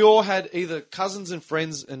 We all had either cousins and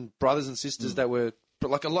friends and brothers and sisters that were,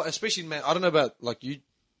 but like a lot, especially, man, I don't know about like you,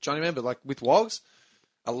 Johnny, man, but like with Wogs,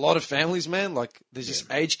 a lot of families, man, like there's this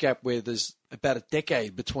age gap where there's about a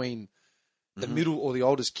decade between the middle or the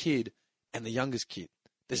oldest kid and the youngest kid.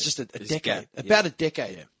 There's just a decade, about a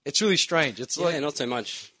decade. Yeah. It's really strange. It's like not so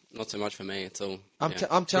much. Not so much for me. It's all.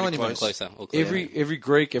 I'm telling you, man. Closer. Every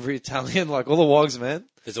Greek, every Italian, like all the Wogs, man.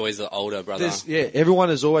 There's always the older brother. Everyone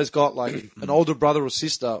has always got like an older brother or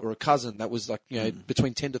sister or a cousin that was like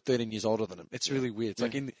between 10 to 13 years older than them. It's really weird. It's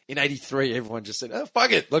like in '83, everyone just said, "Oh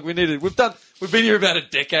fuck it, like we've been here about a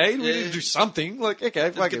decade. We need to do something." Like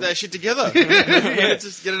okay, fuck get that shit together.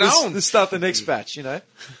 Just get it on. Let's start the next batch. I'm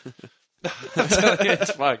telling you,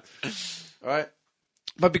 it's fucked. All right,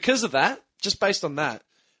 but because of that, just based on that.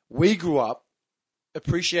 We grew up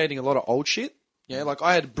appreciating a lot of old shit. Yeah, like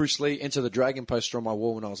I had Bruce Lee Enter the Dragon poster on my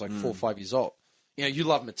wall when I was like 4 or 5 years old. You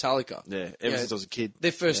love Metallica. Yeah, ever since I was a kid.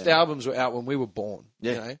 Their first albums were out when we were born.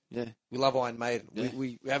 Yeah, we love Iron Maiden. Yeah.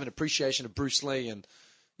 We have an appreciation of Bruce Lee and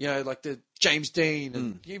like the James Dean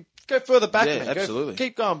and you go further back. Yeah, man. absolutely.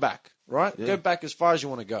 Keep going back. Right, go back as far as you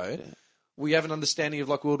want to go. Yeah. We have an understanding of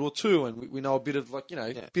like World War II and we know a bit of like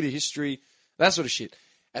bit of history, that sort of shit.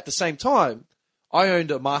 At the same time. I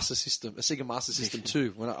owned a Master System, a Sega Master System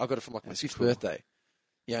too, when I got it from like my 5th birthday.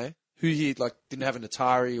 who here like didn't have an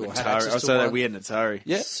Atari or had access I to said one? that we had an Atari.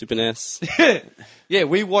 Yeah. Super NES. Yeah,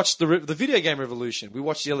 we watched the video game revolution. We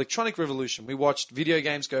watched the electronic revolution. We watched video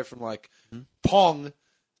games go from like Pong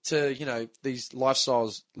to, you know, these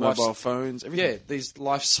lifestyles. Mobile phones, everything. Yeah, these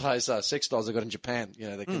life-size sex dolls I got in Japan. You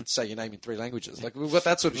know, they can say your name in 3 languages. Like, we've got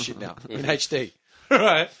that sort of shit now in HD.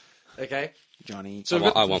 Right? Okay? Johnny. So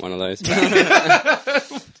I want one of those.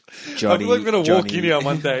 Johnny. I'm going to walk in here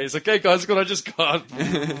one day. It's like, hey, guys, can I just go?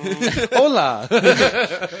 Hola.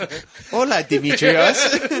 Hola, Dimitrios.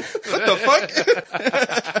 What the fuck?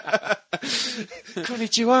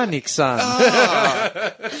 Konnichiwa, Nick-san.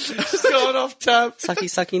 Just going off tap.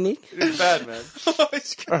 Sucky, Nick. It's bad, man.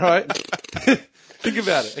 All right. Think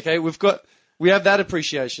about it. Okay, we have that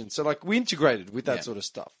appreciation. So like we integrated with that sort of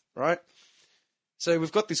stuff, right? So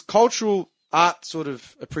we've got this cultural art sort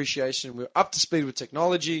of appreciation. We're up to speed with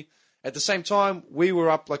technology. At the same time, we were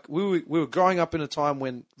up like we were growing up in a time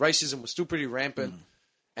when racism was still pretty rampant,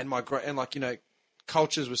 and like, you know,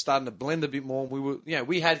 cultures were starting to blend a bit more.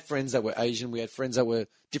 We had friends that were Asian. We had friends that were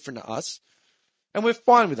different to us, and we're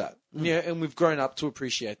fine with that. Yeah, and we've grown up to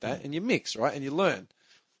appreciate that. And you mix, right, and you learn.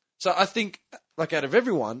 So I think, like, out of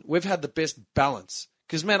everyone, we've had the best balance.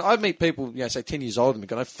 Because, man, I meet people, you know, say 10 years older than me,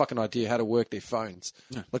 got no fucking idea how to work their phones.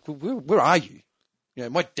 Yeah. Like, where are you? You know,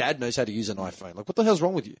 my dad knows how to use an iPhone. Like, what the hell's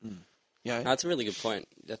wrong with you? You know? That's a really good point.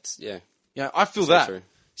 Yeah, I feel so that. true.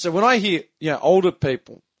 So when I hear, you know, older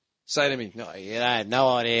people say to me, no, you had no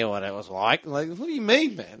idea what it was like. I'm like, what do you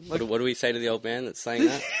mean, man? Like, What do we say to the old man that's saying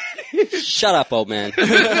that? Shut up, old man.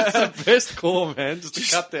 That's the best call, man. Just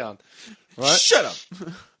a cut down. Right? Shut up.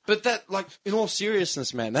 But that, like, in all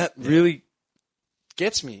seriousness, man, that really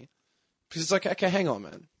gets me. Because it's like, okay, hang on,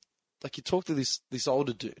 man. Like, you talk to this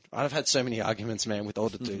older dude. I've had so many arguments, man, with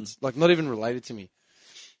older dudes. Like, not even related to me.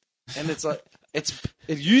 And it's like, it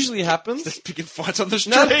usually happens. Just picking fights on the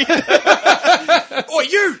street. Or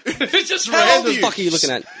you! It's just How old random. are you? What the fuck are you looking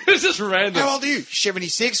at? It's just random. How old are you?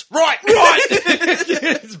 76? Right!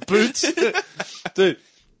 It's boots. Dude,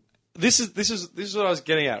 this is what I was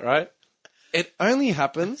getting at, right? It only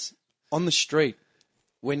happens on the street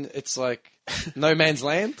when it's like no man's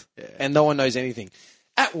land and no one knows anything.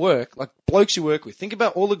 At work, like blokes you work with, think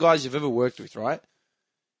about all the guys you've ever worked with, right?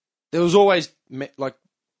 There was always like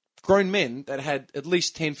grown men that had at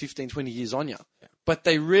least 10, 15, 20 years on you. Yeah. But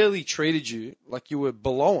they rarely treated you like you were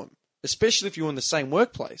below them, especially if you were in the same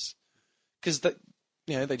workplace. Because they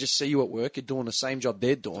just see you at work, you're doing the same job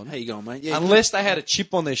they're doing. How you going, mate? Yeah, unless they had a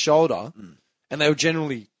chip on their shoulder and they were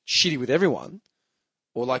generally shitty with everyone,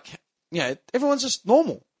 or like, you know, everyone's just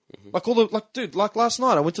normal. Mm-hmm. Like last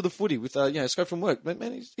night I went to the footy with, Scott from work.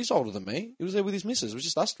 Man, he's older than me. He was there with his missus. It was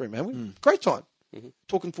just us three, man. Great time. Mm-hmm.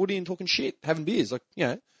 Talking footy and talking shit, having beers, like, you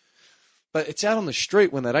know. But it's out on the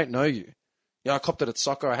street when they don't know you. I copped it at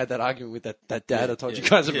soccer. I had that argument with that dad I told you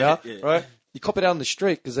guys about, right? You cop it out on the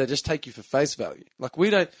street because they just take you for face value. Like,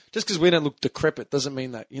 just because we don't look decrepit doesn't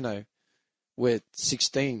mean that, you know, we're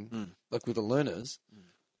 16, like with the learners.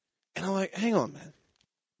 And I'm like, hang on, man.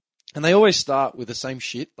 And they always start with the same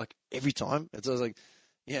shit, like every time. It's always like,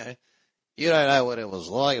 yeah, you don't know what it was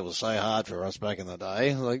like. It was so hard for us back in the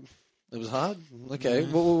day. Like, it was hard? Okay,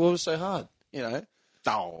 what was so hard? You know?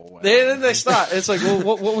 Oh, Then they start. It's like, well,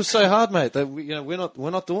 what was so hard, mate? That we're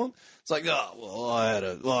not doing. It's like, oh, well, I had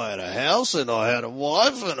a house and I had a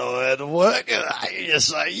wife and I had to work and you're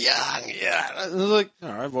so young, yeah. And it's like,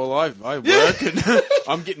 all right, well, I work and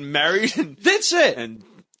I'm getting married and that's it. And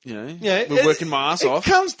we're working my ass off. It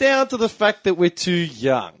comes down to the fact that we're too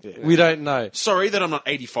young. Yeah. We don't know. Sorry that I'm not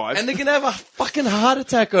 85. And they're gonna have a fucking heart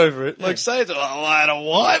attack over it. Like, say, I had a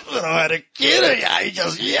wife and I had a kid and you're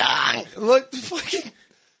just young. Like, fucking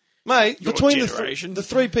mate, Your between generation. the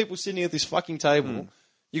three people sitting at this fucking table,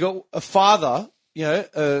 you got a father, you know,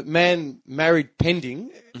 a man married pending,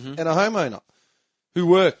 and a homeowner who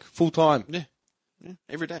work full time. Yeah,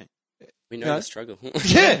 every day. We know the struggle.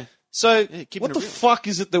 Yeah. So, keeping what it the real. fuck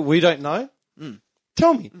is it that we don't know?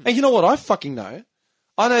 Tell me. And you know what I fucking know?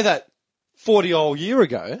 I know that 40-old year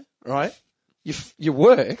ago, right, you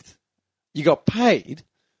worked, you got paid,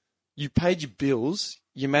 you paid your bills,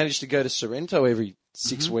 you managed to go to Sorrento every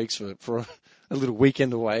 6 weeks for a little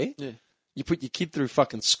weekend away. Yeah. You put your kid through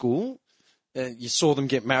fucking school, you saw them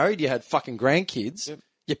get married, you had fucking grandkids,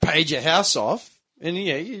 you paid your house off, and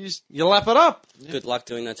you lap it up. Good luck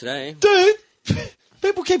doing that today. Dude!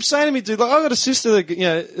 People keep saying to me, dude, like, I got a sister that, you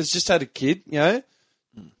know, has just had a kid, you know,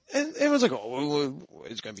 and everyone's like, oh, well,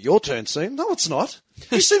 it's going to be your turn soon. No, it's not.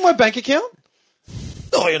 You see my bank account?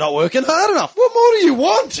 Oh, you're not working hard enough. What more do you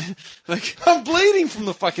want? Like, I'm bleeding from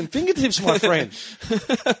the fucking fingertips, my friend.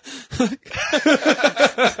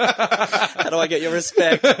 How do I get your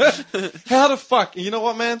respect? How the fuck? You know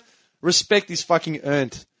what, man? Respect is fucking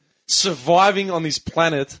earned. Surviving on this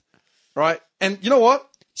planet, right? And you know what?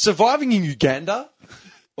 Surviving in Uganda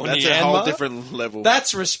or That's Myanmar, a whole different level.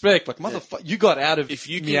 that's respect. Like, motherfucker, you got out of if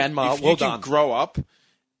you can, Myanmar. if Well you can done. grow up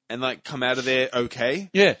and like come out of there okay,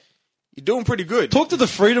 Yeah. you're doing pretty good. Talk to the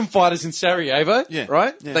freedom fighters in Sarajevo, Yeah.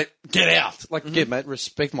 right? Yeah. They get out. Like, yeah, mate,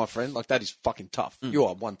 respect, my friend. Like, that is fucking tough. You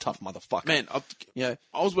are one tough motherfucker. Man, Yeah.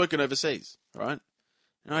 I was working overseas, right?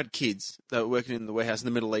 And I had kids that were working in the warehouse in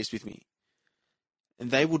the Middle East with me. And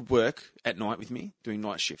they would work at night with me, doing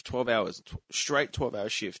night shift, 12 hours, straight 12-hour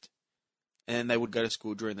shift. And they would go to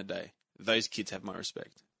school during the day. Those kids have my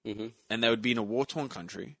respect. Mm-hmm. And they would be in a war-torn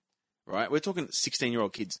country, right? We're talking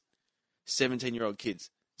 16-year-old kids, 17-year-old kids.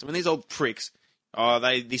 So when these old pricks,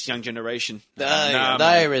 this young generation. No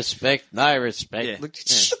mate. respect. No respect. Yeah. Look,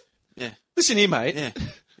 Yeah. Yeah. Listen here, mate. Yeah.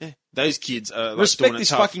 Yeah. Those kids are like Respect doing it is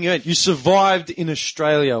tough. fucking earned. You survived in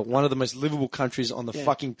Australia, one of the most livable countries on the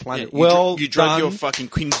fucking Yeah. planet. You drove done. your fucking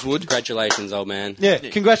Kingswood. Congratulations, old man. Yeah,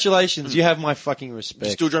 congratulations. You have my fucking You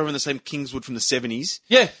respect. still driving the same Kingswood from the 70s.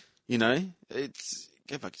 Yeah, You know, it's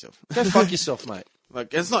go fuck yourself. go fuck yourself, mate.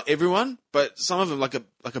 Like it's not everyone, but some of them like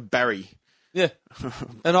a Barry. Yeah,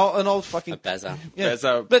 an old fucking A Bazza. yeah. There's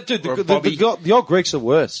a- But dude, or a the Bobby. old Greeks are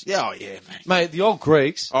worse, Yeah, oh yeah, man. mate. The old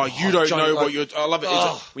Greeks. Oh, you don't Johnny, know like- what you're. I love it. It's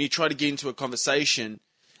Oh. like when you try to get into a conversation,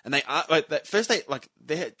 and they are like that. First,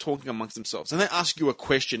 they're talking amongst themselves, and they ask you a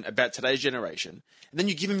question about today's generation, and then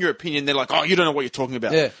you give them your opinion. They're like, "Oh, you don't know what you're talking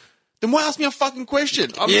about." Yeah. Then why ask me a fucking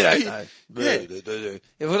question? I'm Yeah, like, Yeah,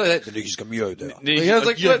 what are they? The niggas come here, there. You Yeah, I was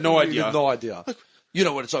like, you have what? no You idea. have no idea. You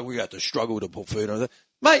know what it's like? We have to struggle to put food on there,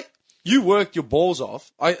 mate. You worked your balls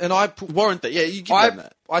off. I Warrant that. Yeah, you give them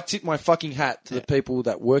that. I tip my fucking hat to the people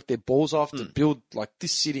that worked their balls off to build like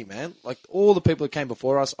this city, man. Like all the people that came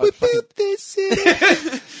before us. I fucking this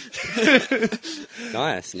city.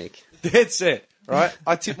 Nice, Nick. dead set, right?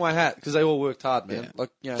 I tip my hat because they all worked hard, man. Yeah. Like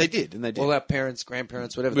you know, They did, and they did. All our parents,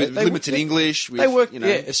 grandparents, whatever. With they limited worked- English. With, They worked, you know,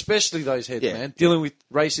 yeah, especially those heads, Yeah. man, dealing with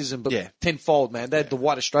racism, but Yeah. tenfold, man. They had the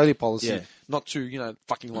White Australia policy Yeah. not too,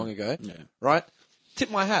 fucking long ago, Yeah. right? Tip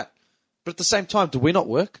my hat. But at the same time, do we not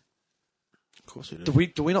work? Of course we do.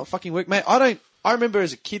 Do we not fucking work, mate? I remember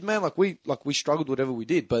as a kid, man, we struggled whatever we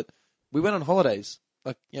did, but we went on holidays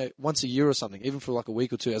once a year or something, even for like a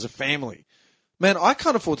week or two as a family. Man, I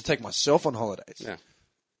can't afford to take myself on holidays. Yeah.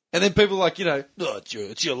 And then people are like, oh,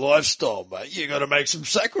 it's your lifestyle, mate. You got to make some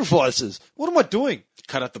sacrifices. What am I doing?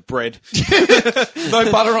 Cut out the bread.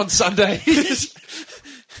 No butter on Sundays.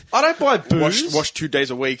 I don't buy booze. Wash 2 days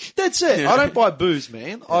a week. That's it. Yeah. I don't buy booze,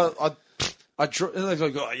 man. And they're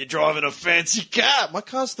like, oh, you're driving a fancy car. My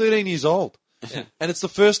car's 13 years old. And it's the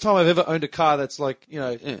first time I've ever owned a car that's like,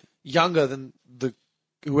 younger than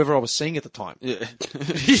whoever I was seeing at the time. Yeah.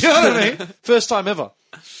 You know what I mean? First time ever.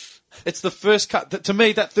 It's the first car. To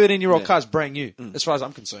me, that 13-year-old car is brand new, as far as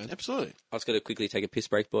I'm concerned. Absolutely. I was going to quickly take a piss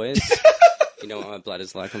break, boys. You know what my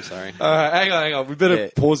bladder's like. I'm sorry. All right, hang on. We better Yeah.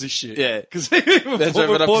 pause this shit. Yeah. Because Let's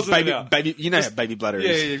wrap it up. Baby, you know how Just- baby bladder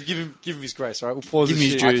Yeah, is. yeah, give him his grace, all right? We'll pause Give this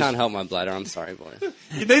him his shit. I can't help my bladder. I'm sorry, boys.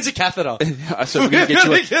 He needs a catheter. So we're going to get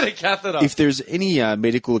you Get a catheter. If there's any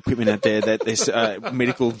medical equipment out there that there's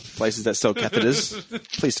medical places that sell catheters,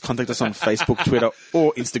 please contact us on Facebook, Twitter,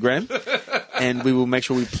 or Instagram, and we will make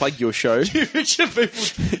sure we plug your show. Picture people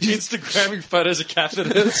Instagramming photos of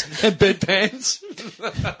catheters and bedpans.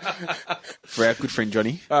 For our good friend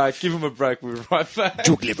Johnny. All right, give him a break. We'll be right back.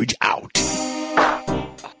 Joke leverage out.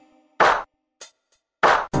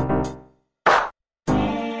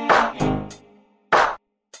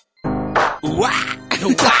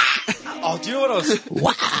 Oh, do you know what I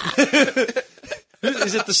was...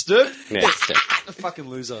 Is it Disturbed? Yeah, it's dead. Fucking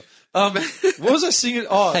loser. What was I singing?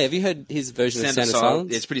 Oh, Hey, have you heard his version of Sound of Sound of Silence.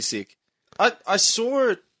 Silence? Yeah, it's pretty sick. I saw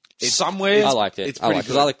it somewhere. I liked it. it's I pretty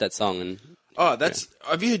because good. I like that song. And Oh, that's.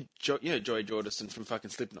 Have you heard Joey Jordison from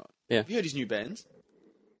fucking Slipknot? Yeah. Have you heard his new bands?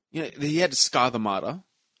 You know, he had Scar the Martyr, and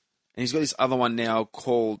he's got this other one now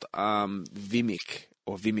called Vimic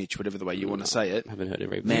or Vimich, whatever the way you want to say it. I haven't heard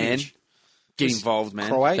every Man, get involved, man.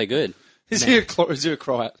 Croat? They're good. Is he a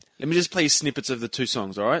Croat? Let me just play snippets of the two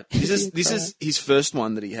songs, all right? This is his first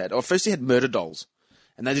one that he had. Oh, first he had Murder Dolls,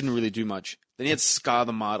 and they didn't really do much. Then he had Scar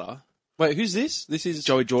the Martyr. Wait, who's this? This is...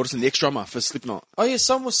 Joey Jordison, the ex-drummer for Slipknot. Oh, yeah,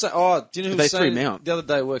 someone was saying... Oh, do you know who They was threw saying... him out. The other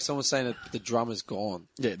day at work, someone was saying that the drummer's gone.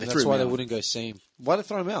 Yeah, they And threw that's him why they out. wouldn't go see him. Why'd they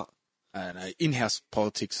throw him out? I don't know, in-house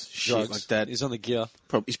politics, shit Drugs. like that. He's on the gear.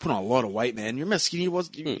 He's put on a lot of weight, man. You remember how skinny he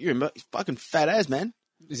was? You remember? He's fucking fat ass, man.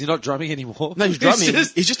 Is he not drumming anymore? No, he's drumming.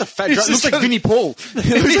 He's just a fat drummer. He looks like Vinnie Paul.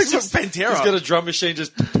 He looks like Pantera. He's got a drum machine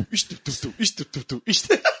just...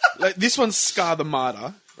 Like, this one's Scar the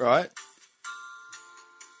Martyr, right? What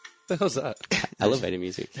the hell's that? Elevator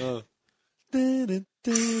music. Oh. The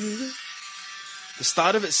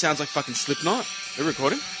start of it sounds like fucking Slipknot. They're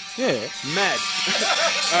recording? Yeah. Mad.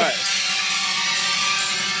 Alright.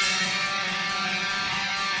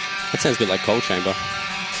 That sounds a bit like Cold Chamber.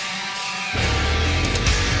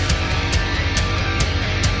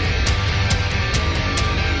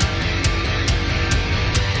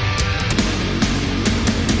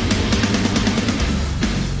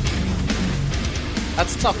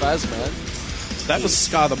 That's tough as, man. That was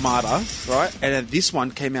Scar the Martyr, right? And then this one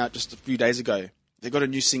came out just a few days ago. They got a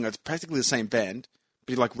new singer. It's practically the same band,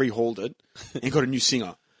 but he like rehauled it and got a new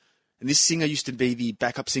singer. And this singer used to be the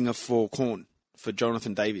backup singer for Korn, for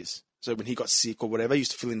Jonathan Davis. So when he got sick or whatever, he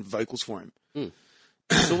used to fill in vocals for him.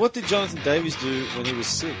 So what did Jonathan Davis do when he was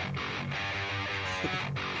sick?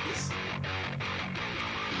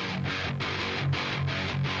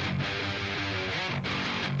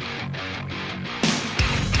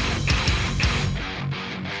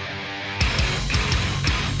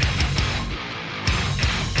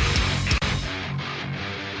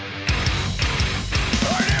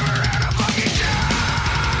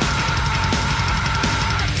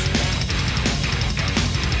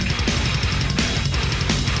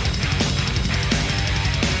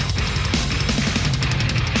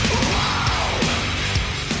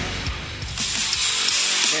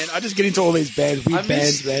 I just get into all these bands, weird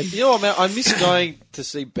bands, man. You know what, man? I miss going to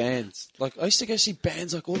see bands. Like, I used to go see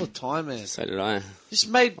bands, like, all the time, man. So did I. Just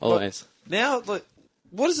made... Always. Like, now, like,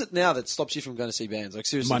 what is it now that stops you from going to see bands? Like,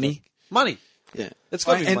 seriously. Money. Like, money. Yeah. It's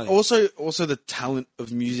got to be and money. also the talent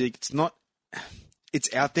of music. It's not...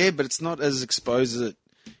 It's out there, but it's not as exposed as it...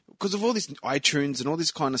 Because of all this iTunes and all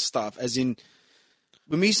this kind of stuff, as in...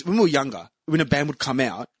 When we were younger, when a band would come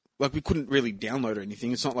out, like, we couldn't really download or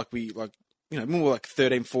anything. It's not like we, like... You know, when we were like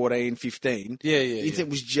 13, 14, 15. Yeah. The internet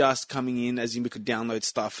was just coming in, as in we could download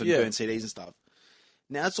stuff and burn CDs and stuff.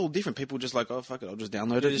 Now it's all different. People are just like, oh, fuck it, I'll just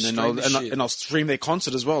download it. just And stream then the shit. I'll stream their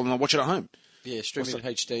concert as well, and I'll watch it at home. Yeah, stream it in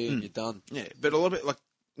HD and you're done. Yeah, but a lot of it, like,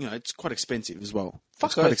 you know, it's quite expensive as well. Fuck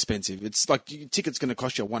It's quite oath. expensive. It's like, ticket's going to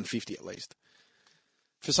cost you $150 at least.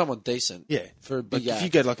 For someone decent. Yeah. For a big Like, if you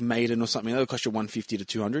act. go like Maiden or something, that'll cost you $150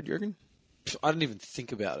 to $200, you reckon? I didn't even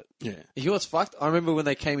think about it. Yeah. You know what's fucked? I remember when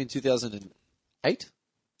they came in 2008. 8,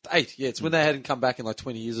 yeah. It's when they hadn't come back in like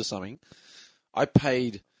 20 years or something. I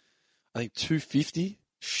paid, I think, $250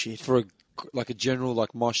 for a general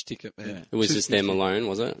like mosh ticket, man. Yeah. It was just them alone,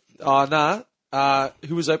 was it? Nah.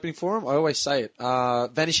 Who was opening for him? I always say it.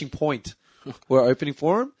 Vanishing Point were opening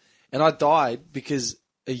for him, and I died because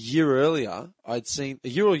a year or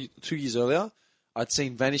 2 years earlier, I'd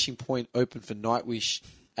seen Vanishing Point open for Nightwish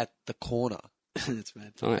at the Corner. That's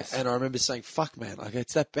bad. Nice. And I remember saying, fuck, man, like,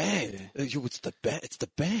 it's that band. It's the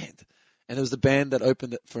band. And it was the band that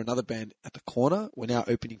opened it for another band at the Corner. We're now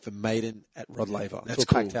opening for Maiden at Rod Laver. That's to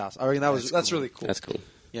a packed cool. house. I reckon that's really cool. That's cool.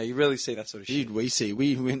 Yeah, you rarely see that sort of shit. Dude, when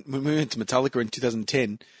we went to Metallica in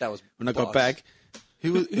 2010, That was when I got boss. back,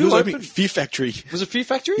 who was opened? opening? Fear Factory. Was it Fear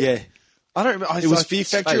Factory? Yeah. I don't remember. It was Fear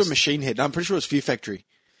Factory or Machine Head. No, I'm pretty sure it was Fear Factory.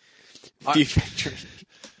 Fear Factory.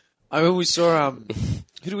 I remember we saw,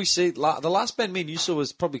 who do we see? The last band me and you saw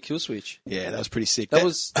was probably Killswitch. Yeah, that was pretty sick. That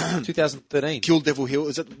was 2013. Kill Devil Hill.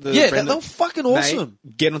 Is that the Yeah, brand they were fucking awesome.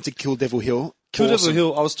 Mate, get onto Kill Devil Hill. Kill Devil Awesome.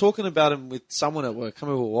 Hill, I was talking about him with someone at work. I can't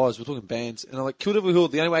remember who it was. We're talking bands. And I'm like, Kill Devil Hill,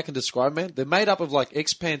 the only way I can describe, man, they're made up of like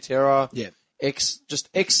ex-Pantera, Yeah. ex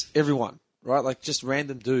everyone, right? Like just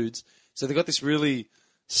random dudes. So they got this really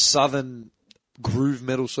southern groove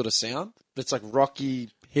metal sort of sound. It's like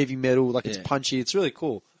rocky, heavy metal, like it's Yeah. punchy. It's really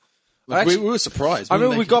cool. Like, we were surprised. I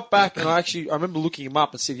remember we got back and I remember looking him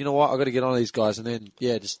up and said, you know what, I got to get on these guys, and then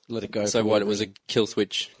just let it go. So for what? whatever It was a reason.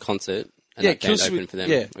 Killswitch concert, and Yeah, that band Killswitch- opened for them.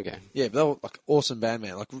 yeah. Okay. Yeah, but they were like awesome band,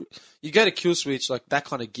 man. Like you go to Killswitch, like that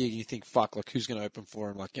kind of gig, and you think, fuck, like who's going to open for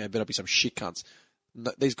him? Like, better be some shit cunts.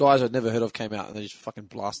 No, these guys I'd never heard of came out and they just fucking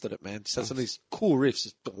blasted it, man. Just had some of these cool riffs.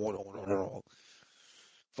 Just,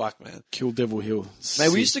 fuck, man. Kill Devil Hill.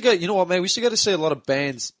 Man, we used to go. You know what, man? We used to go to see a lot of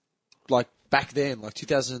bands, like back then, like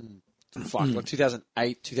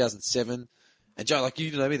 2008, 2007. And Joe, like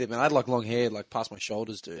you know me, man. I had like long hair, like past my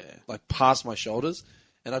shoulders, dude. Like past my shoulders.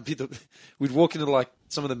 And we'd walk into like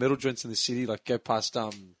some of the metal joints in the city, like go past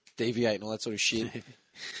Deviate and all that sort of shit.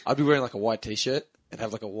 I'd be wearing like a white t-shirt and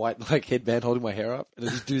have like a white like headband holding my hair up, and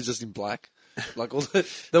these dudes just in black. Like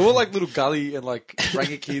they were like little gully and like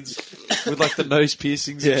ranger kids with like the nose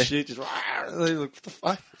piercings and shit. Just like, what the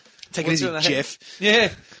fuck? Take it What's easy, your name? Jeff. Yeah.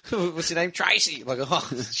 What's your name? Tracy. Like,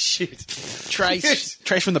 oh, shit. Trace.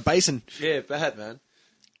 Trace from the basin. Yeah, bad, man.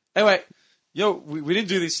 Anyway, we didn't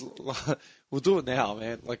do this. We'll do it now,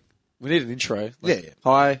 man. Like, we need an intro. Like, Yeah.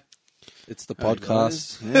 Hi, it's the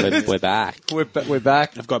podcast. We're back. We're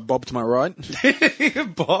back. I've got Bob to my right.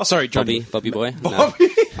 Bob. Sorry, Johnny. Bobby boy. Bobby.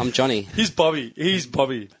 No, I'm Johnny. He's Bobby.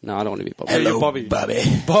 No, I don't want to be Bobby. Yeah, you're Bobby. Bobby.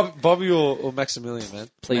 Bobby or Maximilian, man.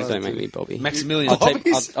 Please don't make me Bobby. Maximilian.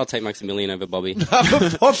 I'll take Maximilian over Bobby.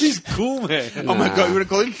 But Bobby's cool, man. Oh my god, you want to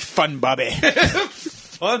call him Fun Bobby?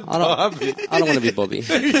 Fun Bobby. I don't want to be Bobby.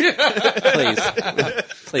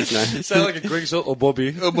 Please no. Sound like a Greek salt or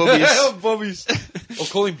Bobby. Or Bobby's. Or Bobby's. Or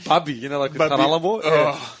call him Bubby, you know, like the Bubby. Karalamo.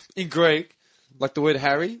 Oh. Yeah. In Greek, like the word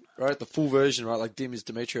Harry, right? The full version, right? Like Dim is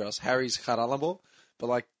Demetrios. Harry's Karalamo. But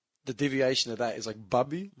like the deviation of that is like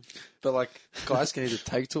Bubby. But like guys can either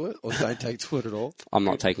take to it or don't take to it at all. I'm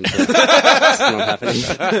not taking to it. It's not happening.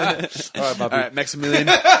 All right, Bubby. All right, Maximilian.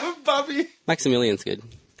 Bubby. Maximilian's good.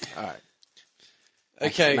 All right.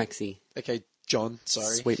 Okay. Maxi. Okay, John.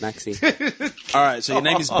 Sorry. Sweet Maxi. All right, so your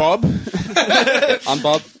name is Bob. I'm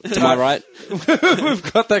Bob. To my right.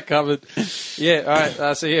 We've got that covered. Yeah, all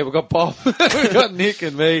right. So, yeah, we've got Bob. We've got Nick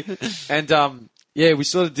and me. And, yeah, we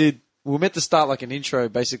sort of did... We were meant to start like an intro.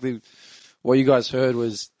 Basically, what you guys heard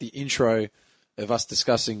was the intro of us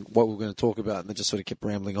discussing what we were going to talk about, and then just sort of kept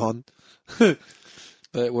rambling on.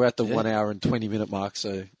 But we're at the 1 hour and 20 minute mark,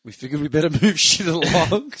 so we figured we better move shit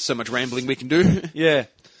along. So much rambling we can do. Yeah.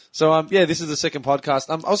 So, yeah, this is the second podcast.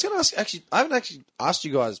 I was going to ask, actually, I haven't actually asked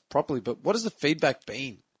you guys properly, but what has the feedback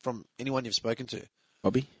been from anyone you've spoken to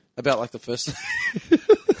Bobby? about, like, the first...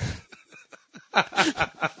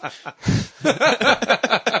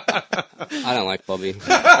 I don't like Bobby.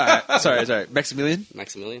 Sorry. Maximilian?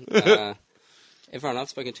 Maximilian. Everyone I've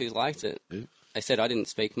spoken to liked it. They said I didn't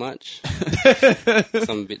speak much. So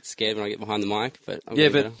I'm a bit scared when I get behind the mic, but I'm Yeah,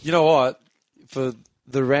 gonna but you know what? For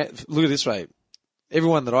the look at this way.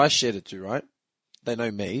 Everyone that I shared it to, right? They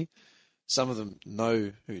know me. Some of them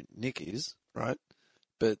know who Nick is, right?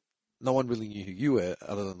 But no one really knew who you were,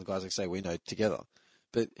 other than the guys like say we know together.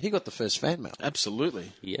 But he got the first fan mail.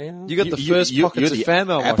 Absolutely. Yeah. You got the first pockets you're of fan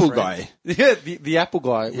mail, Apple my friend. guy. Yeah, the Apple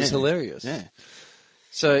guy was Yeah. hilarious. Yeah.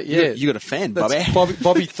 So yeah, You got a fan, that's Bobby.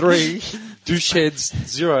 Bobby 3, Doucheheads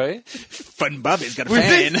 0. Fun Bobby's got a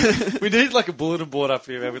fan. We need like a bulletin board up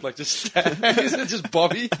here, man. With like just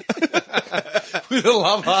Bobby with a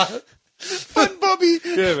love heart. Fun Bobby.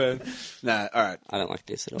 Yeah, man. Nah, all right. I don't like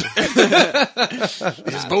this at all.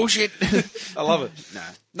 This is bullshit. I love it.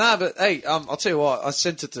 Nah. But hey, I'll tell you what. I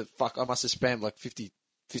sent it to I must have spammed like 50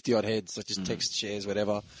 odd heads, like just text shares,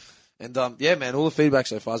 whatever. And yeah, man, all the feedback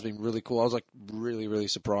so far has been really cool. I was like really, really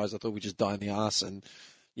surprised. I thought we'd just die in the ass and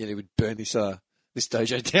we'd burn this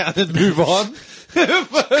dojo down and move on.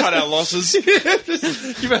 Cut our losses. You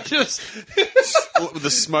imagine us With the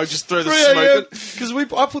smoke, just throw the 3 smoke. because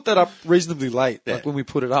I put that up reasonably late. Like when we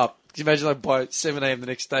put it up. Can you imagine like by 7 a.m. the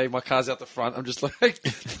next day, my car's out the front. I'm just like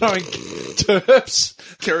throwing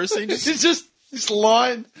terps, Kerosene, it's just this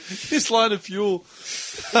line of fuel.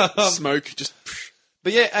 smoke, just...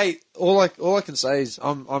 But yeah, hey, all I can say is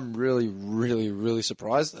I'm really, really, really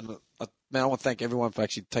surprised, and man, I want to thank everyone for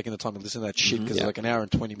actually taking the time to listen to that shit because it's like an hour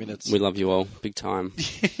and 20 minutes. We love you all, big time.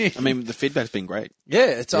 I mean, the feedback's been great. Yeah,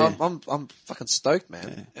 it's I'm fucking stoked,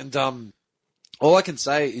 man. Yeah. And all I can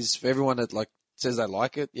say is for everyone that like says they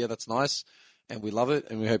like it, yeah, that's nice, and we love it,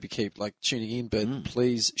 and we hope you keep like tuning in. But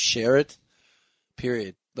please share it.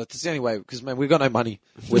 Period. That's the only way because man, we've got no money.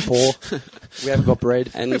 We're poor. We haven't got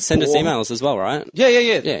bread. And send us emails as well, right? Yeah.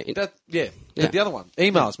 Yeah. Yeah. Yeah. The other one,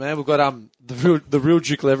 emails, man. We've got the real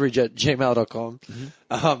Duke Leverage at gmail.com.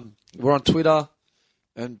 We're on Twitter,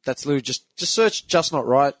 and that's literally just search just not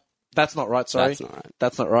right. That's not right. Sorry, That's not right.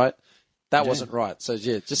 That's not right. That wasn't right. So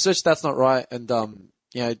yeah, just search that's not right, and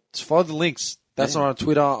just follow the links. That's not right on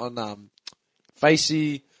Twitter, on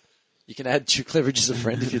Facey. You can add Duke Leverage as a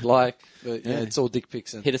friend if you'd like. But yeah, it's all dick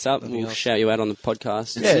pics. And Hit us up. nothing We'll else. shout you out on the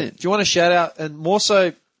podcast. Yeah. Do you want to shout out? And more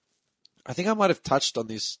so, I think I might have touched on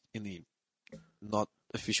this in the not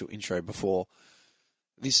official intro before.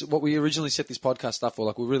 This what we originally set this podcast up for.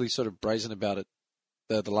 Like we're really sort of brazen about it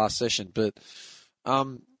the last session, but I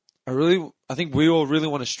think we all really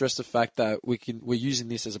want to stress the fact that we're using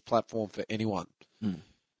this as a platform for anyone.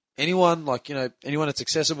 Anyone anyone that's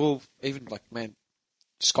accessible. Even like man,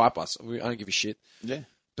 Skype us. I don't give a shit. Yeah.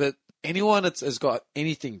 But anyone that has got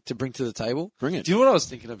anything to bring to the table, Bring it. Do you know what I was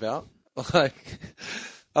thinking about? Like,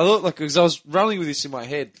 I thought, like, because I was running with this in my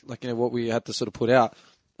head, like, what we had to sort of put out.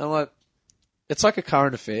 And I'm like, it's like a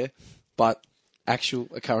current affair, but a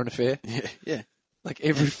current affair. Yeah. like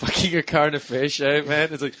every fucking current affairs show, man.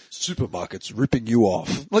 It's like Supermarkets ripping you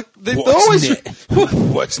off. like they What's always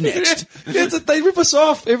What's next? Yeah, they rip us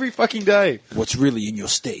off every fucking day. What's really in your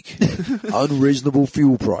steak? Unreasonable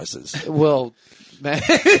fuel prices. Well, man,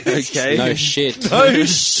 Okay. No shit. no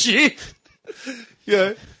shit.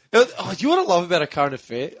 Yeah. Oh, you know what I love about a current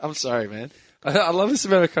affair? I'm sorry, man. I love this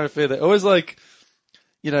about a current affair. They're always like,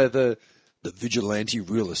 you know, the vigilante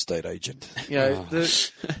real estate agent. You know,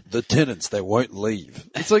 the tenants, they won't leave.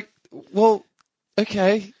 It's like, well,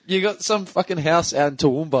 okay, you got some fucking house out in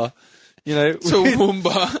Toowoomba, you know.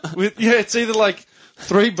 Toowoomba. It's either like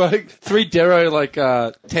three Darrow like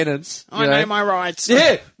tenants. I know my rights.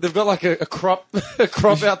 Yeah, they've got like a crop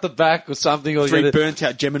out the back or something. Or 3 burnt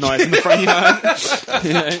out Geminis in the front yard.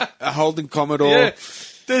 You know, a Holden Commodore. Yeah.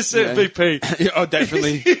 There's MVP. Yeah, oh,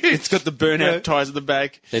 definitely. It's got the burnout tyres at the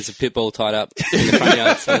back. There's a pit bull tied up in the front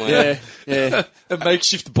yard somewhere. Yeah. A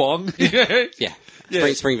makeshift bong. Yeah.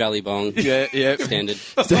 Spring Valley bong. Yeah. Standard.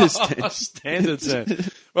 Standard, sir.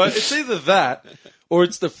 Right, it's either that or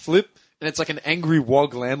it's the flip, and it's like an angry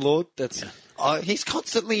wog landlord that's. He's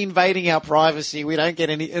constantly invading our privacy. We don't get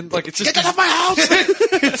any. And like, it's just Get out of my house!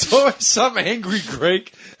 It's always some angry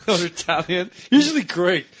Greek or Italian, usually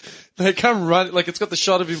Greek. They come run, like it's got the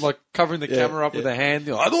shot of him like covering the camera up with a hand.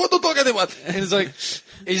 You know, I don't want to talk anyone. And it's like,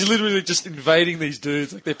 he's literally just invading these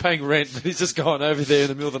dudes. Like they're paying rent, but he's just going over there in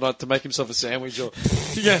the middle of the night to make himself a sandwich or,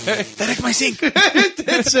 yeah. They take my sink.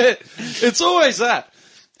 That's it. It's always that.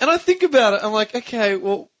 And I think about it, I'm like, okay,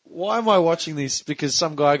 well, why am I watching this? Because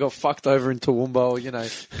some guy got fucked over in Toowoomba or, you know,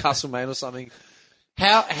 Castlemaine or something.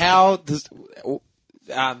 How does,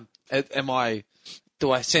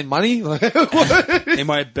 do I send money? Am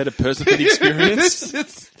I a better person for the experience?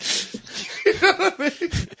 You know what I mean?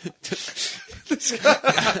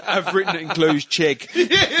 I've written an enclosed check for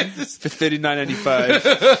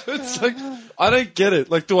 $39.95. It's like, I don't get it.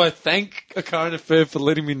 Like, do I thank a current affair for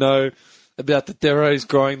letting me know about the Darrows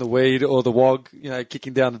growing the weed or the wog, you know,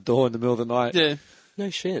 kicking down the door in the middle of the night? Yeah. No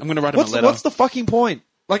shit. I'm going to write him a letter. What's the fucking point?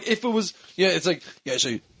 Like, if it was, it's like,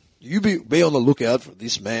 So you be on the lookout for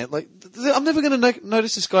this man. like, I'm never going to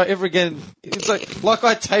notice this guy ever again. It's like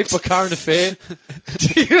I tape a current affair.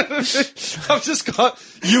 Do you know what I mean? I've just got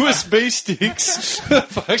USB sticks,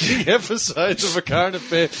 fucking episodes of a current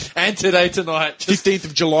affair, and Today Tonight. 15th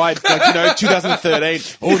of July,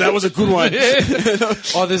 2013. Oh, that was a good one. Yeah.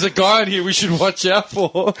 Oh, there's a guy in here we should watch out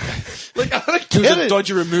for. Like, I don't He was get a it.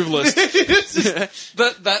 dodgy removalist. It's just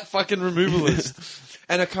that fucking removalist.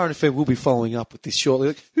 And a current affair will be following up with this shortly.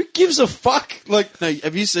 Like, who gives a fuck? Like, No,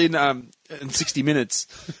 have you seen in 60 Minutes,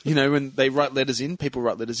 you know, when they write letters in, people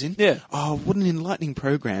write letters in? Yeah. Oh, what an enlightening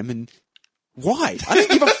program. And why? I don't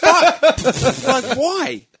give a fuck. Like,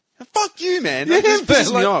 why? Fuck you, man. That just man, pisses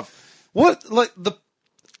me like- off. what? Like,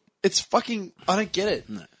 it's fucking, I don't get it.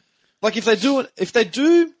 No. Like, if they do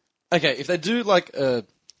like a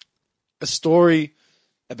story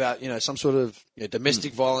about, you know, some sort of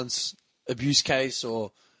domestic violence abuse case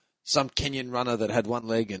or some Kenyan runner that had one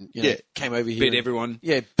leg and, you know, came over here. Beat everyone.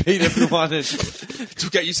 Yeah, beat everyone. And,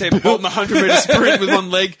 Took out Usain Bolt in the 100-meter sprint with one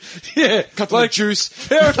leg. yeah. Cut them like juice.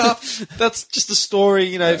 Fair enough. That's just a story,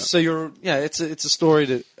 you know, so it's a story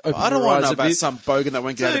to open I don't your want to eyes know a about bit. some bogan that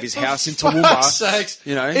won't get out of his For house in fuck's Toowoomba. sakes.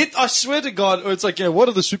 You know? I swear to God, or it's like, what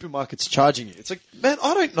are the supermarkets charging you? It's like, man,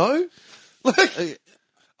 I don't know. Like,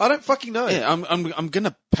 I don't fucking know. Yeah, I'm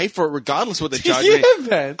gonna pay for it regardless of what they charge Yeah, me.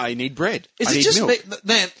 man. I need bread. Is I it need just milk. me?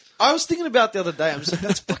 Man, I was thinking about the other day. I'm just like,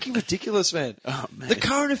 that's fucking ridiculous, man. Oh, man. The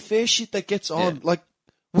current affair shit that gets on, Yeah. like,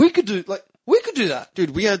 we could do that. Dude,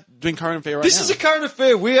 we are doing current affair right This now. is a current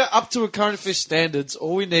affair. We are up to a current affair standards.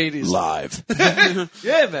 All we need is live.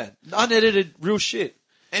 yeah, man, unedited, real shit.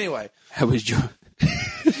 Anyway, How is your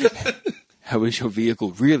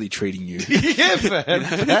vehicle really treating you? yeah,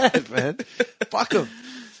 man, bad, man. Fuck them.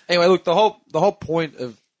 Anyway, look, the whole point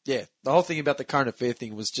of the whole thing about the current affair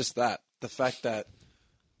thing was just that, the fact that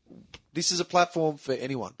this is a platform for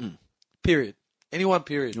anyone. Period. Anyone.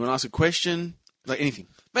 Period. You want to ask a question? Like anything.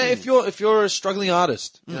 Man, if you're a struggling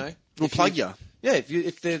artist, you know, We'll if plug you. Yeah,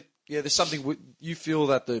 if there's something you feel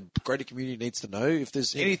that the greater community needs to know. If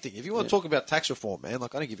there's anything, if you want to talk about tax reform, man,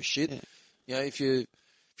 like I don't give a shit. You know, if you're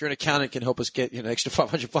an accountant, can help us get an extra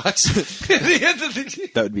 $500 at the end of the year.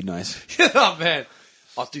 That would be nice. Oh man,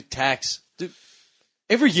 I'll do tax. Dude,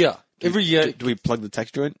 every year. Do we plug the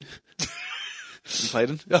tax joint? In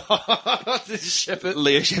Clayton? Shepherd.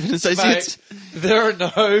 Leo Shepherd and Associates? Mate, there are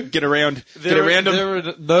no Get around. There Get around them. There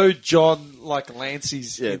are no John like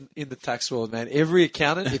Lanceys Yeah. in the tax world, man. Every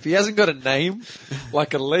accountant, if he hasn't got a name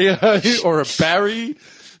like a Leo or a Barry,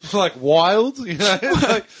 like Wild, you know,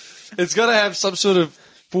 like, it's got to have some sort of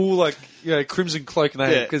full like Crimson Cloak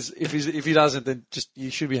name Yeah. because if he doesn't, then just you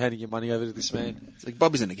should be handing your money over to this man. It's like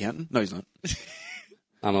Bobby's an accountant. No, he's not.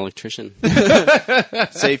 I'm an electrician.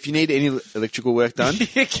 So if you need any electrical work done,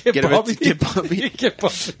 Get Bobby. Get Bobby. Get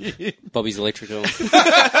Bobby. Bobby's electrical.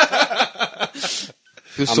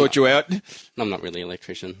 He'll sort you out. I'm not really an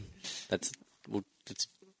electrician. That's Well,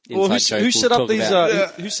 inside joke who we'll set up talk these?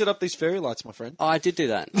 about. Who set up these fairy lights, my friend? Oh, I did do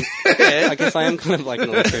that. I guess I am kind of like an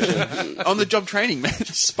electrician. On the job training, man.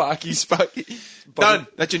 Sparky. Done.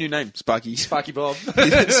 That's your new name, Sparky. Sparky Bob.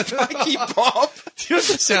 Sparky Bob. Do you know what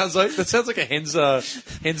that sounds like? That sounds like a hen's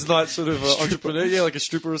night sort of entrepreneur. Yeah, like a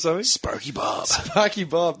stripper or something. Sparky Bob. Sparky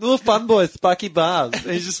Bob. Little fun boy, Sparky Bob. And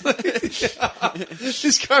he's just like,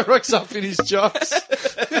 this guy rocks up in his jocks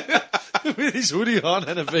with his hoodie on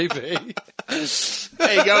and a VP.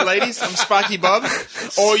 There you go, ladies. I'm Sparky Bob.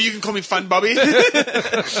 Or you can call me Fun Bobby.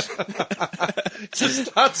 Just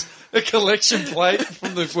starts a collection plate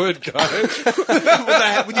from the word go.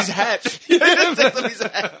 with his hat.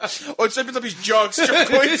 Or it opens up his jogs, strip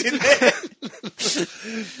coins in there.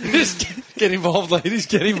 Just get involved, ladies.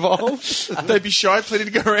 Get involved. Don't be shy, plenty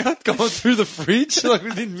to go around. Going through the fridge like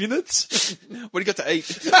within minutes. What do you got to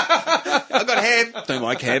eat? I got ham. Don't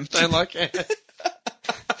like ham. Don't like it.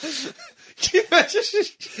 Can you imagine?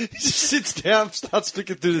 He just sits down, starts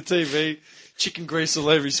flicking through the TV, chicken grease all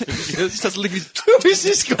over his fingers. Starts licking his... Who is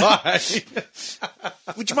this guy?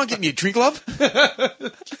 Would you mind getting me a drink, love?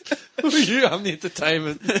 Who are you? I'm the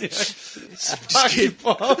entertainment. Sparky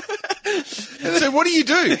Bob. So what do you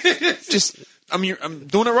do? Just... I'm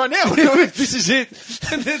doing it right now. This is it.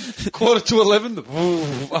 And then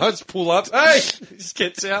 11:15, I just pull up. Hey! He just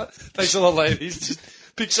gets out. Thanks a lot, ladies. Just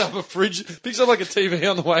picks up a fridge, picks up like a TV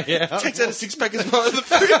on the way out. Takes out a six-pack as well in the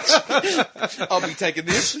fridge. I'll be taking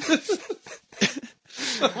this.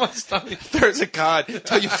 My stomach. There's a card.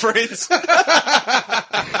 Tell your friends.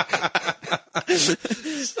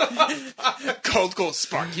 Cold call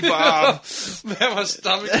Sparky Bob. Man, my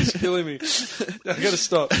stomach is killing me. I gotta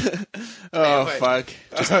stop. Oh, fuck.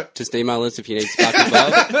 Just email us if you need Sparky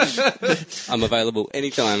Bob. I'm available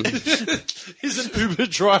anytime. He's an Uber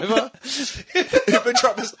driver. Uber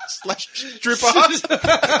driver / stripper.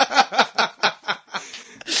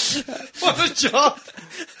 What a job.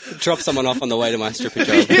 Drop someone off on the way to my stripper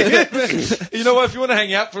job. You know what? If you want to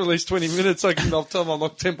hang out for at least 20 minutes, I'll tell them I'll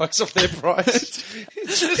knock $10 off their price.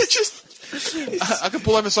 I could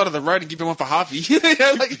pull over the side of the road and give him one for halfie.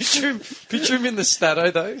 Picture him in the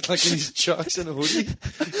Stato, though, like in his chucks and a hoodie,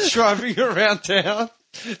 driving around town,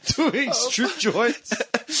 doing strip joints,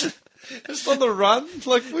 just on the run,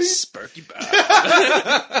 like we. Sparky Bob.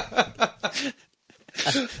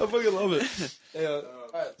 I fucking love it. Yeah.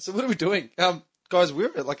 Alright, so what are we doing? Guys,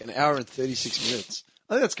 we're at like an hour and 36 minutes.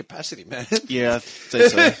 I think that's capacity, man. Yeah, I'd say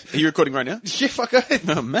so. Are you recording right now? Yeah, fuck it.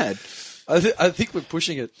 No, I'm mad. I think we're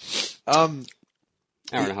pushing it. Hour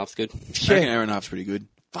and a half's good. I reckon hour and a half's pretty good.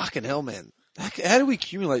 Fucking hell, man. How do we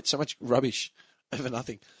accumulate so much rubbish over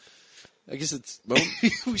nothing? I guess it's... Well,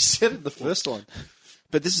 we said it in the first one.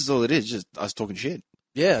 But this is all it is, just us talking shit.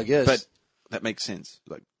 Yeah, I guess. But that makes sense.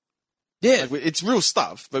 yeah. It's real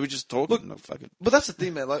stuff, but we're just talking. Look, fuck it. But that's the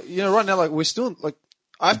thing, man. Like, right now, like, we're still... Like,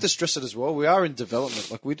 I have to stress it as well. We are in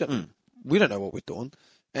development. Like, we don't know what we're doing.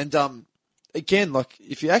 And, again, like,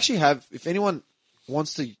 if anyone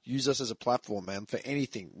wants to use us as a platform, man, for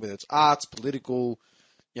anything, whether it's arts, political,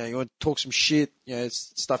 you want to talk some shit,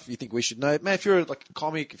 it's stuff you think we should know. Man, if you're like a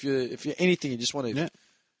comic, if you're anything, you just want to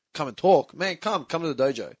come and talk, man, come to the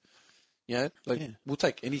dojo. We'll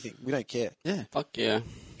take anything. We don't care. Yeah. Fuck yeah.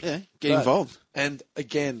 Yeah, get involved. And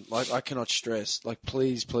again, like, I cannot stress, like,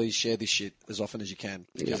 please share this shit as often as you can,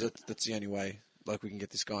 because that's the only way, like, we can get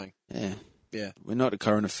this going. Yeah. Yeah. We're not a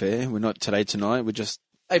current affair. We're not today, tonight. We're just...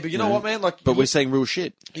 Hey, but you know what, man? Like, but we're saying real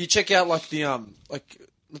shit. You check out, like,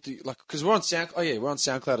 because we're on SoundCloud. Oh, yeah, we're on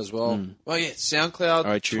SoundCloud as well. Oh, yeah, SoundCloud,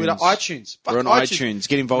 iTunes. Twitter, iTunes. Fuck, We're on iTunes.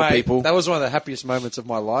 Get involved, Mate, people. That was one of the happiest moments of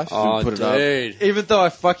my life. Oh, put it up. dude. Even though I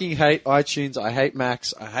fucking hate iTunes, I hate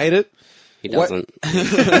Macs, I hate it. He doesn't.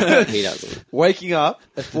 He doesn't. Waking up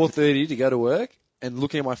at 4:30 to go to work and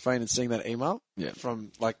looking at my phone and seeing that email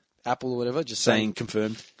from, like, Apple or whatever, just saying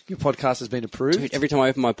confirmed. Your podcast has been approved. Dude, every time I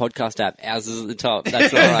open my podcast app, ours is at the top.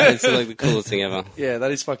 That's not right. It's like the coolest thing ever. Yeah, that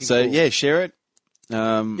is fucking So, cool. yeah, share it.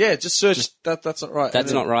 Yeah, just search. That's not right.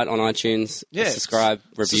 That's not right on iTunes. Yeah. Subscribe,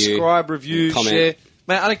 review. Review, comment. share.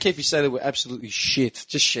 Man, I don't care if you say that we're absolutely shit.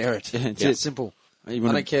 Just share it. Yeah, It's simple. I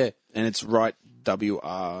don't care. And it's right,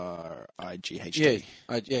 WRIGHT.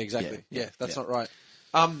 Yeah, exactly. Yeah, that's not right.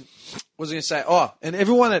 What was I going to say? Oh, and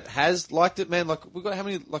everyone that has liked it, man, like, we've got how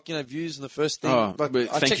many, like, views in the first thing? Oh, like, but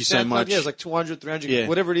I thank checked you so SoundCloud, much. Yeah, it's like 200, 300, Yeah.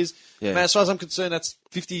 whatever it is. Yeah. Man, as far as I'm concerned, that's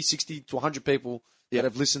 50, 60 to 100 people Yeah.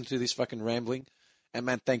 that have listened to this fucking rambling. And,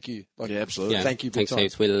 man, thank you. Like, Yeah, absolutely. Yeah. Thank you, big Thanks, time.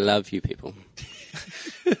 heaps. We love you, people.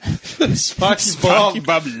 Sparky Bob.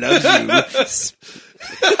 Bob loves you.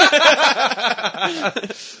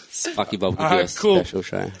 Sparky Bob will All do right, a cool. special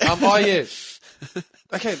show. Oh, yeah.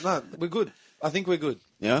 Okay, no, we're good. I think we're good.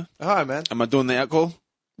 Yeah? All right, man. Am I doing the out call?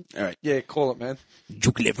 All right. Yeah, call it, man.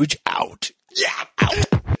 Juke Leverage out. Yeah,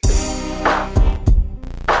 out.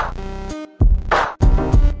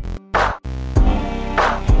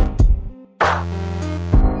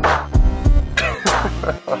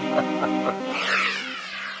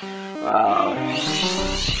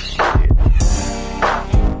 Wow.